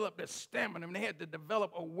to build up their stamina, and they had to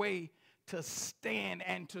develop a way to stand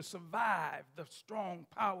and to survive the strong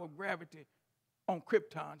power of gravity on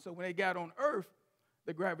Krypton. So when they got on Earth,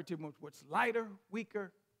 the gravity was lighter,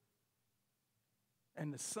 weaker,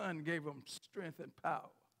 and the sun gave them strength and power.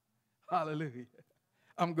 Hallelujah.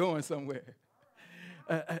 I'm going somewhere.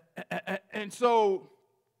 And so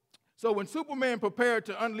when Superman prepared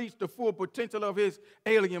to unleash the full potential of his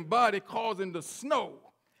alien body, causing the snow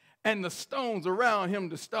and the stones around him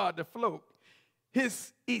to start to float,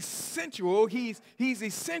 he's essentially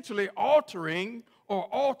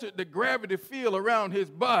altered the gravity field around his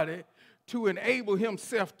body to enable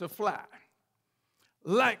himself to fly.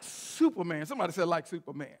 Like Superman. Somebody said like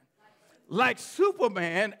Superman. Like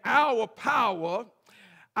Superman, our power,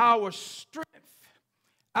 our strength,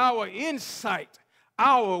 our insight,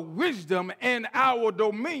 our wisdom, and our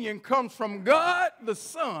dominion comes from God the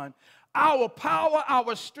Son. Our power,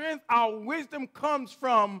 our strength, our wisdom comes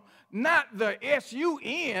from not the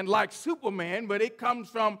S-U-N like Superman, but it comes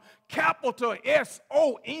from capital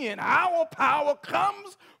S-O-N. Our power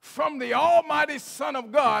comes from the Almighty Son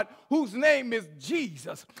of God, whose name is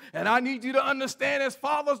Jesus. And I need you to understand, as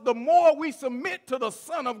fathers, the more we submit to the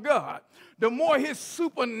Son of God, the more his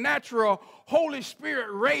supernatural Holy Spirit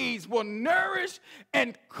rays will nourish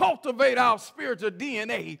and cultivate our spiritual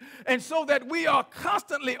DNA. And so that we are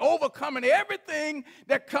constantly overcoming everything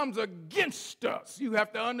that comes against us. You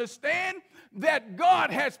have to understand that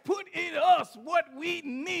God has put in us what we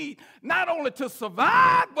need, not only to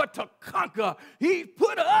survive, but to conquer. He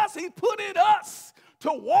put in us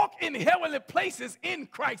to walk in heavenly places in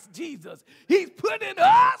Christ Jesus. He's put in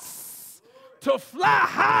us to fly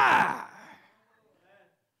high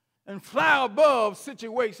and fly above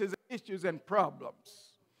situations, issues, and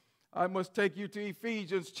problems. I must take you to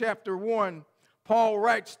Ephesians chapter 1. Paul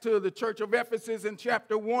writes to the church of Ephesus in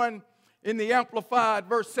chapter 1 in the Amplified,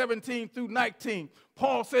 verse 17 through 19.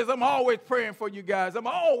 Paul says, I'm always praying for you guys. I'm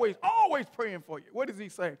always praying for you. What does he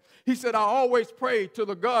say? He said, I always pray to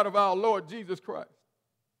the God of our Lord Jesus Christ,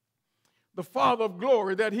 the Father of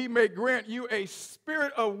glory, that he may grant you a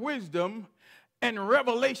spirit of wisdom and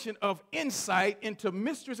revelation of insight into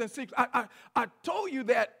mysteries and secrets. I told you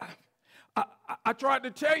that, I tried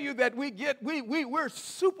to tell you that we're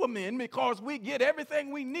supermen because we get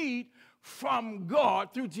everything we need from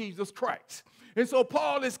God through Jesus Christ. And so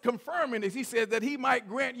Paul is confirming this. He says that he might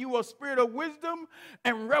grant you a spirit of wisdom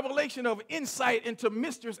and revelation of insight into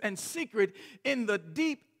mysteries and secret in the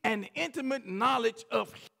deep and intimate knowledge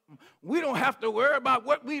of him. We don't have to worry about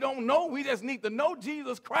what we don't know. We just need to know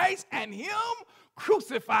Jesus Christ and him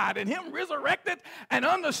crucified and him resurrected, and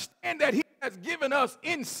understand that he has given us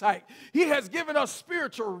insight. He has given us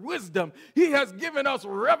spiritual wisdom. He has given us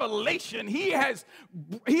revelation. He has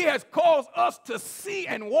caused us to see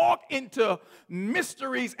and walk into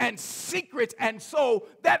mysteries and secrets. And so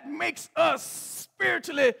that makes us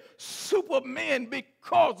spiritually supermen,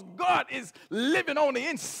 because God is living on the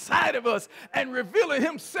inside of us and revealing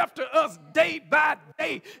himself to us day by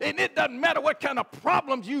day. And it doesn't matter what kind of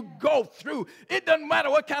problems you go through. It doesn't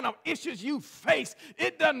matter what kind of issues you face.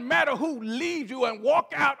 It doesn't matter who leaves you and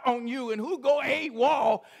walk out on you, and who go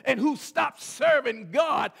AWOL, and who stop serving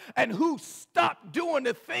God, and who stop doing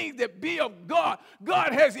the things that be of God.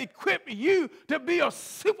 God has equipped you to be a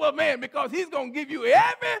superman, because he's going to give you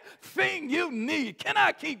everything you need. Can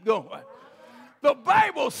I keep going? The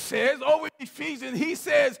Bible says over in Ephesians, he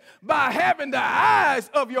says, by having the eyes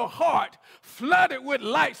of your heart flooded with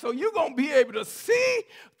light. So you're going to be able to see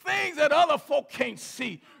things that other folk can't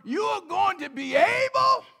see. You're going to be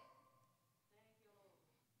able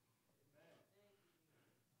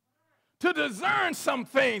to discern some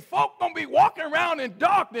things. Folk gonna be walking around in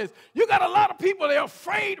darkness. You got a lot of people, they're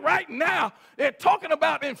afraid right now. They're talking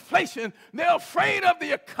about inflation. They're afraid of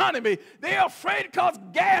the economy. They're afraid because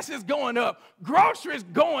gas is going up, groceries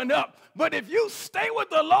going up. But if you stay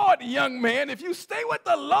with the Lord, young man, if you stay with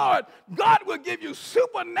the Lord, God will give you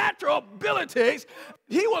supernatural abilities.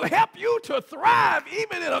 He will help you to thrive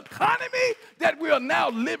even in an economy that we are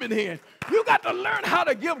now living in. You got to learn how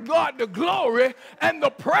to give God the glory and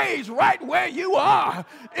the praise right where you are.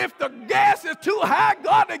 If the gas is too high,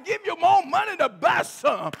 God will give you more money to buy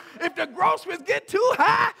some. If the groceries get too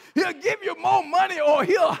high, he'll give you more money, or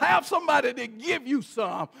he'll have somebody to give you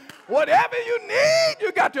some. Whatever you need,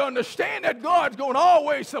 you got to understand that God's going to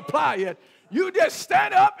always supply it. You just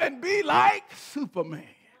stand up and be like Superman.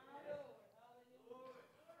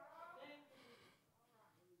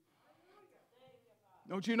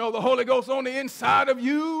 Don't you know the Holy Ghost on the inside of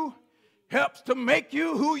you helps to make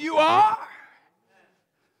you who you are?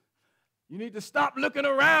 You need to stop looking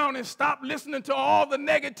around and stop listening to all the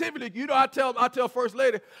negativity. You know, I tell First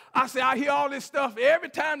Lady, I say, I hear all this stuff every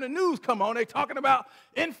time the news come on. They're talking about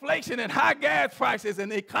inflation and high gas prices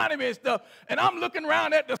and the economy and stuff. And I'm looking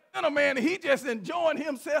around at the center man, and he just enjoying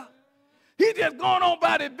himself. He's just going on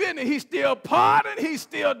about his business. He's still partying. He's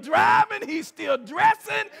still driving. He's still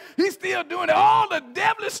dressing. He's still doing all the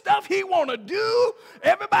devilish stuff he want to do.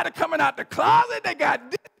 Everybody coming out the closet. They got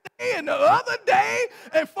this day and the other day.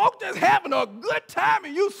 And folks just having a good time.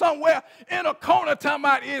 And you somewhere in a corner talking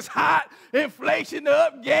about it's hot, inflation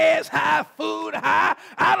up, gas high, food high.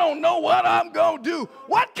 I don't know what I'm going to do.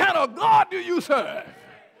 What kind of God do you serve?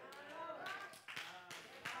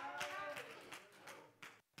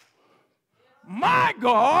 My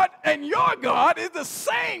God and your God is the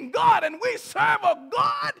same God, and we serve a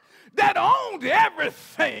God that owns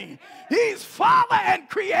everything. He's Father and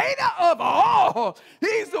Creator of all.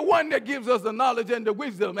 He's the one that gives us the knowledge and the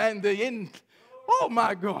wisdom and the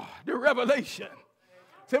revelation.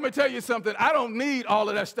 So let me tell you something. I don't need all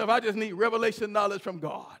of that stuff. I just need revelation knowledge from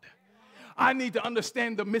God. I need to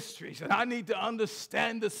understand the mysteries, and I need to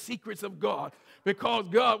understand the secrets of God, because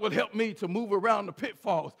God will help me to move around the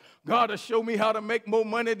pitfalls. God will show me how to make more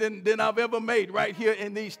money than I've ever made right here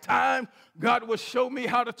in these times. God will show me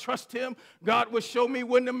how to trust him. God will show me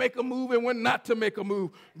when to make a move and when not to make a move.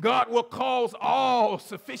 God will cause all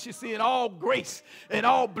sufficiency and all grace and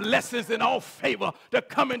all blessings and all favor to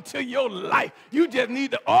come into your life. You just need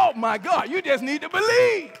to, oh my God, you just need to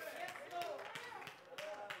believe.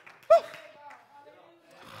 Woo.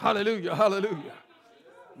 Hallelujah, hallelujah.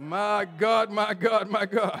 My God, my God, my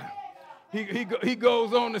God. He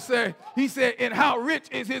goes on to say, he said, and how rich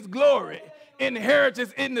is his glory,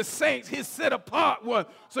 inheritance in the saints, his set apart one.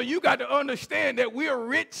 So you got to understand that we're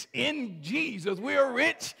rich in Jesus. We're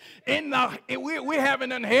rich we have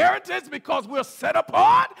an inheritance because we're set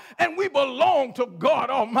apart and we belong to God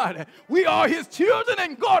Almighty. We are his children,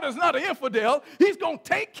 and God is not an infidel. He's going to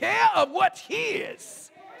take care of what's his.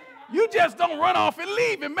 You just don't run off and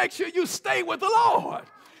leave, and make sure you stay with the Lord.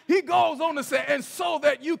 He goes on to say, and so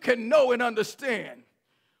that you can know and understand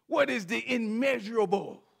what is the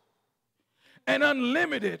immeasurable and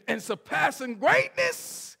unlimited and surpassing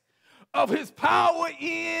greatness of his power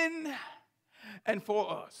in and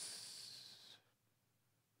for us.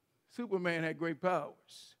 Superman had great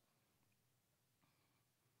powers.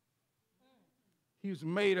 He was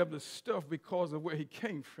made of the stuff because of where he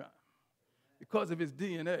came from, because of his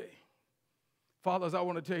DNA. Fathers, I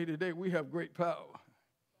want to tell you today, we have great power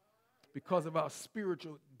because of our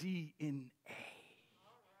spiritual DNA,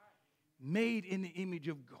 made in the image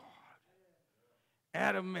of God.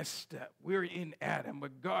 Adam messed up. We're in Adam,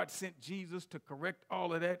 but God sent Jesus to correct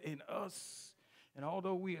all of that in us. And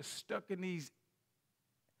although we are stuck in these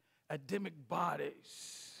Adamic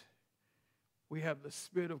bodies, we have the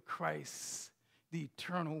Spirit of Christ, the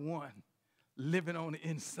eternal one, living on the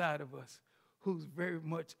inside of us, who's very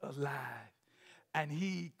much alive. And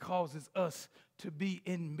he causes us to be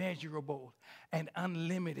immeasurable and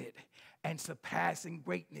unlimited and surpassing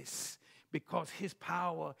greatness because his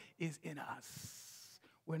power is in us.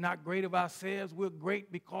 We're not great of ourselves. We're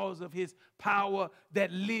great because of his power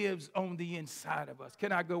that lives on the inside of us.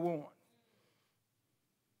 Can I go on?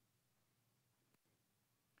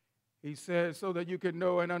 He says, so that you can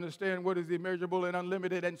know and understand what is the immeasurable and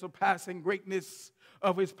unlimited and surpassing greatness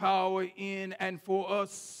of his power in and for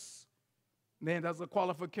us. Then there's a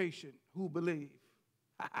qualification. Who believe?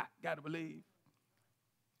 Got to believe.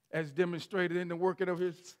 As demonstrated in the working of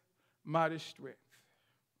his mighty strength.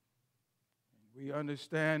 We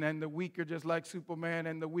understand, and the weaker, just like Superman,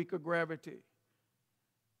 and the weaker gravity,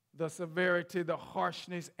 the severity, the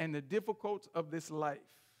harshness, and the difficulties of this life.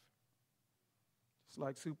 It's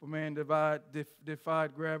like Superman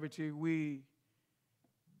defied gravity, we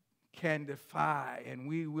can defy, and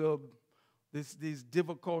we will. These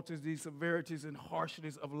difficulties, these severities and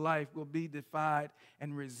harshness of life will be defied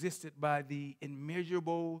and resisted by the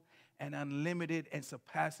immeasurable and unlimited and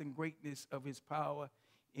surpassing greatness of his power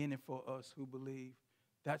in and for us who believe.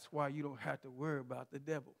 That's why you don't have to worry about the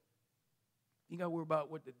devil. You got to worry about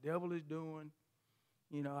what the devil is doing.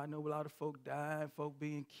 You know, I know a lot of folk dying, folk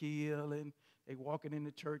being killed, and they walking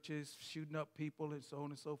into churches, shooting up people, and so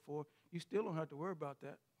on and so forth. You still don't have to worry about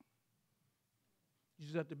that. You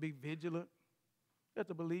just have to be vigilant. You have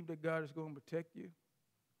to believe that God is going to protect you.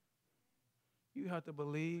 You have to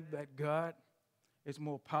believe that God is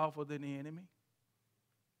more powerful than the enemy.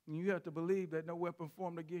 And you have to believe that no weapon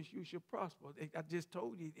formed against you shall prosper. I just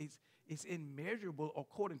told you it's immeasurable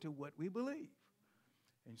according to what we believe.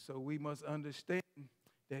 And so we must understand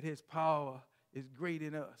that his power is great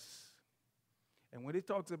in us. And when it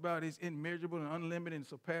talks about his immeasurable and unlimited and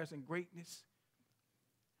surpassing greatness,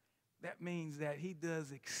 that means that he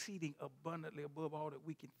does exceeding abundantly above all that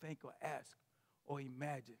we can think or ask or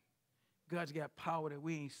imagine. God's got power that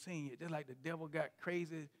we ain't seen yet. Just like the devil got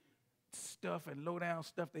crazy stuff and low down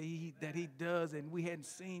stuff that he does and we hadn't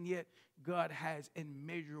seen yet, God has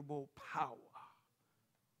immeasurable power.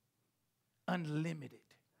 Unlimited.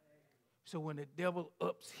 So when the devil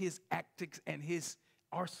ups his tactics and his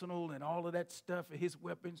arsenal and all of that stuff and his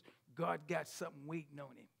weapons, God got something waiting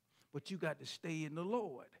on him. But you got to stay in the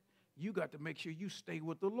Lord. You got to make sure you stay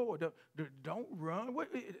with the Lord. Don't run.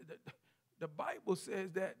 The Bible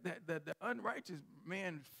says that the unrighteous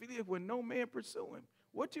man fleeth when no man pursue him.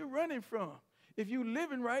 What you running from? If you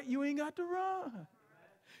living right, you ain't got to run.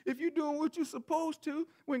 If you're doing what you're supposed to,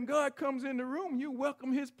 when God comes in the room, you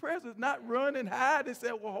welcome his presence, not run and hide and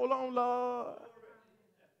say, well, hold on, Lord.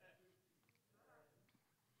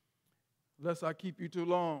 Lest I keep you too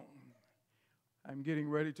long, I'm getting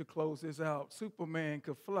ready to close this out. Superman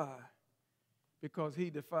could fly because he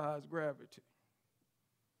defies gravity.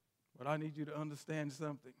 But I need you to understand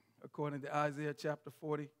something. According to Isaiah chapter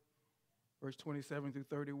 40, verse 27 through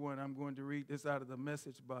 31, I'm going to read this out of the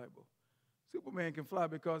Message Bible. Superman can fly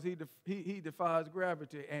because he defies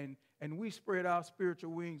gravity, and we spread our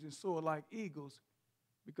spiritual wings and soar like eagles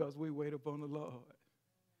because we wait upon the Lord.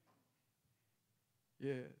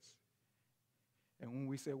 Yes. And when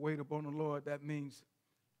we say wait upon the Lord, that means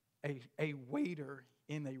a waiter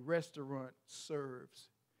in a restaurant serves.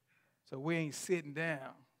 So we ain't sitting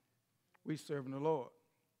down. We serving the Lord.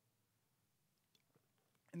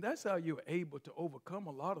 And that's how you're able to overcome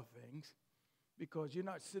a lot of things, because you're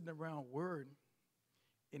not sitting around worrying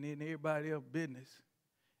and in everybody else's business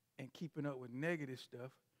and keeping up with negative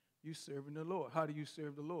stuff. You're serving the Lord. How do you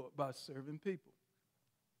serve the Lord? By serving people,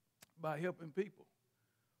 by helping people.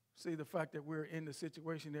 See, the fact that we're in the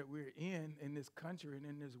situation that we're in this country and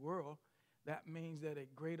in this world, that means that a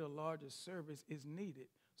greater, larger service is needed.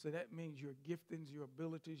 So that means your giftings, your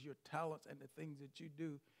abilities, your talents, and the things that you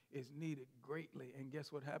do is needed greatly. And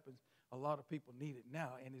guess what happens? A lot of people need it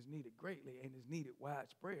now, and it's needed greatly, and it's needed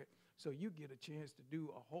widespread. So you get a chance to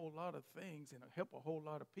do a whole lot of things and help a whole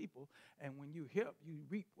lot of people. And when you help, you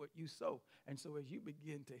reap what you sow. And so as you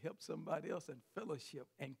begin to help somebody else and fellowship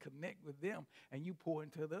and connect with them, and you pour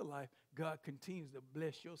into their life, God continues to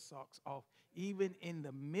bless your socks off, even in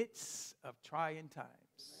the midst of trying times.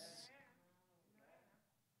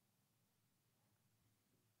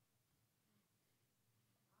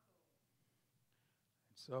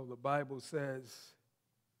 So the Bible says,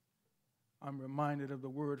 I'm reminded of the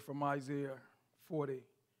word from Isaiah 40,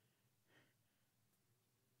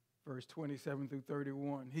 verse 27 through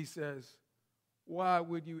 31. He says, why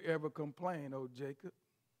would you ever complain, O Jacob?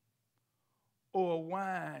 Or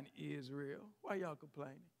whine, Israel? Why y'all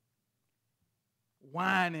complaining?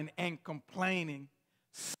 Whining and complaining,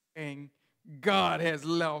 saying, God has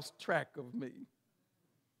lost track of me.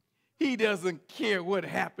 He doesn't care what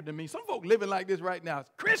happened to me. Some folk living like this right now.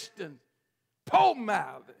 Christians,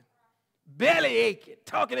 pole-mouthing, belly aching,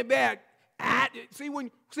 talking about. See,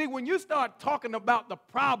 when you start talking about the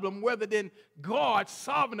problem rather than God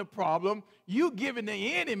solving the problem, you giving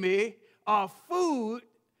the enemy food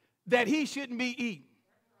that he shouldn't be eating,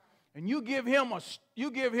 and you give him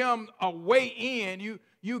a way in.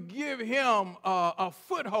 You give him a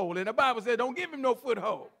foothold, and the Bible says, don't give him no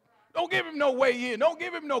foothold. Don't give him no way in. Don't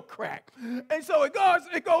give him no crack. And so it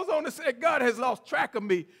goes on to say, God has lost track of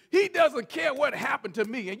me. He doesn't care what happened to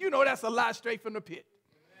me. And you know that's a lie straight from the pit.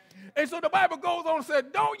 And so the Bible goes on and says,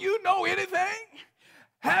 don't you know anything?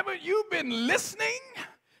 Haven't you been listening?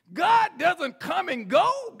 God doesn't come and go.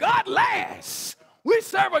 God lasts. We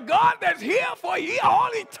serve a God that's here for all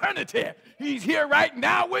eternity. He's here right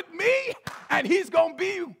now with me, and he's going to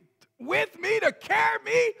be with me to carry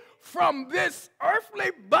me from this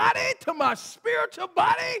earthly body to my spiritual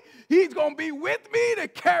body. He's going to be with me to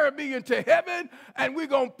carry me into heaven, and we're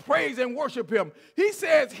going to praise and worship him. He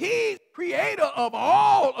says he's creator of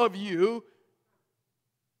all of you.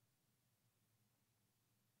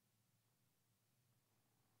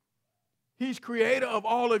 He's creator of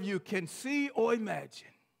all of you, can see or imagine.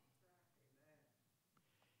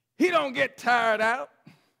 He don't get tired out.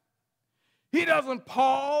 He doesn't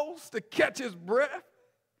pause to catch his breath.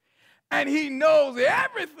 And he knows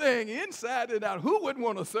everything inside and out. Who wouldn't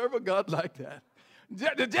want to serve a God like that?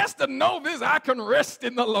 Just to know this, I can rest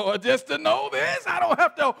in the Lord. Just to know this, I don't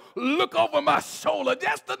have to look over my shoulder.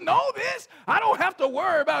 Just to know this, I don't have to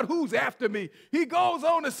worry about who's after me. He goes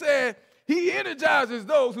on to say, he energizes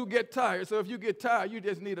those who get tired. So if you get tired, you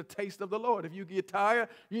just need a taste of the Lord. If you get tired,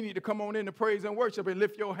 you need to come on into praise and worship and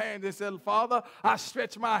lift your hands and say, Father, I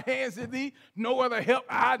stretch my hands to thee. No other help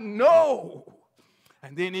I know.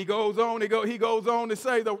 And then he goes on. He goes on to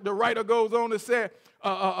say, the writer goes on to say,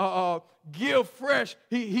 give fresh.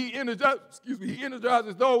 He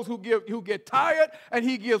energizes those who get tired, and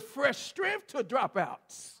he gives fresh strength to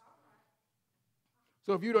dropouts.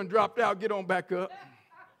 So if you done dropped out, get on back up.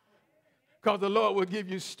 Because the Lord will give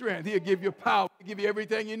you strength. He'll give you power. He'll give you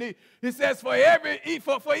everything you need. He says for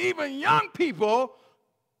even young people,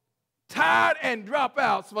 tired and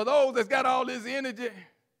dropouts, for those that's got all this energy,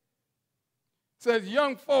 says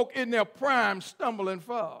young folk in their prime stumble and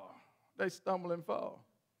fall. They stumble and fall.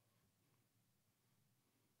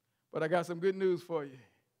 But I got some good news for you.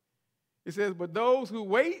 It says, but those who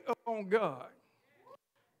wait upon God,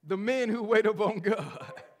 the men who wait upon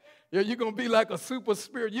God, yeah, you're going to be like a super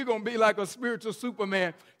spirit. You're going to be like a spiritual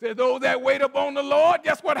Superman. Says those that wait upon the Lord,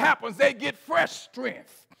 guess what happens? They get fresh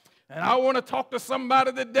strength. And I want to talk to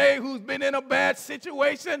somebody today who's been in a bad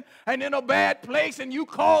situation and in a bad place, and you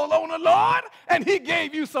called on the Lord, and he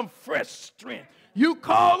gave you some fresh strength. You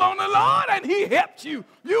called on the Lord, and he helped you.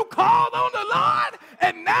 You called on the Lord,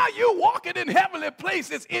 and now you're walking in heavenly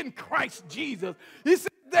places in Christ Jesus. He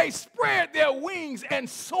said they spread their wings and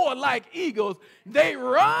soar like eagles. They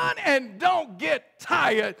run and don't get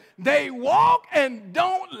tired. They walk and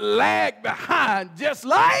don't lag behind, just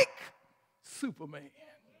like Superman.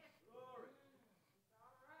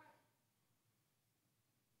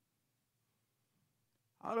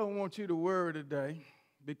 I don't want you to worry today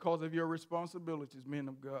because of your responsibilities, men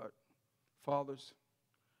of God, fathers.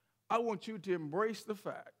 I want you to embrace the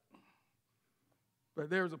fact that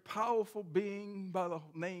there's a powerful being by the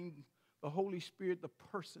name, the Holy Spirit, the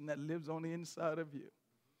person that lives on the inside of you.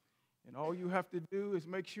 And all you have to do is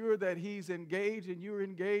make sure that he's engaged and you're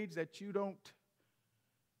engaged, that you don't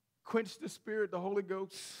quench the Spirit, the Holy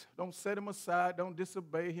Ghost. Don't set him aside. Don't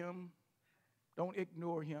disobey him. Don't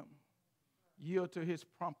ignore him. Yield to his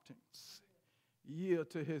promptings. Yield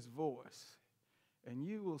to his voice. And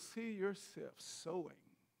you will see yourself sowing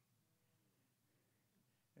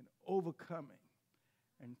and overcoming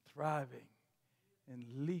and thriving and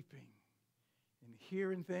leaping and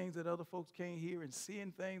hearing things that other folks can't hear and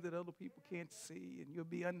seeing things that other people can't see. And you'll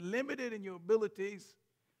be unlimited in your abilities,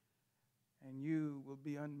 and you will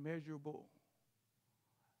be unmeasurable,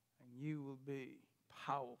 and you will be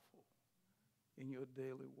powerful in your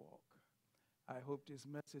daily walk. I hope this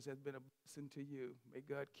message has been a blessing to you. May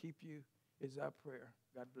God keep you is our prayer.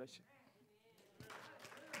 God bless you.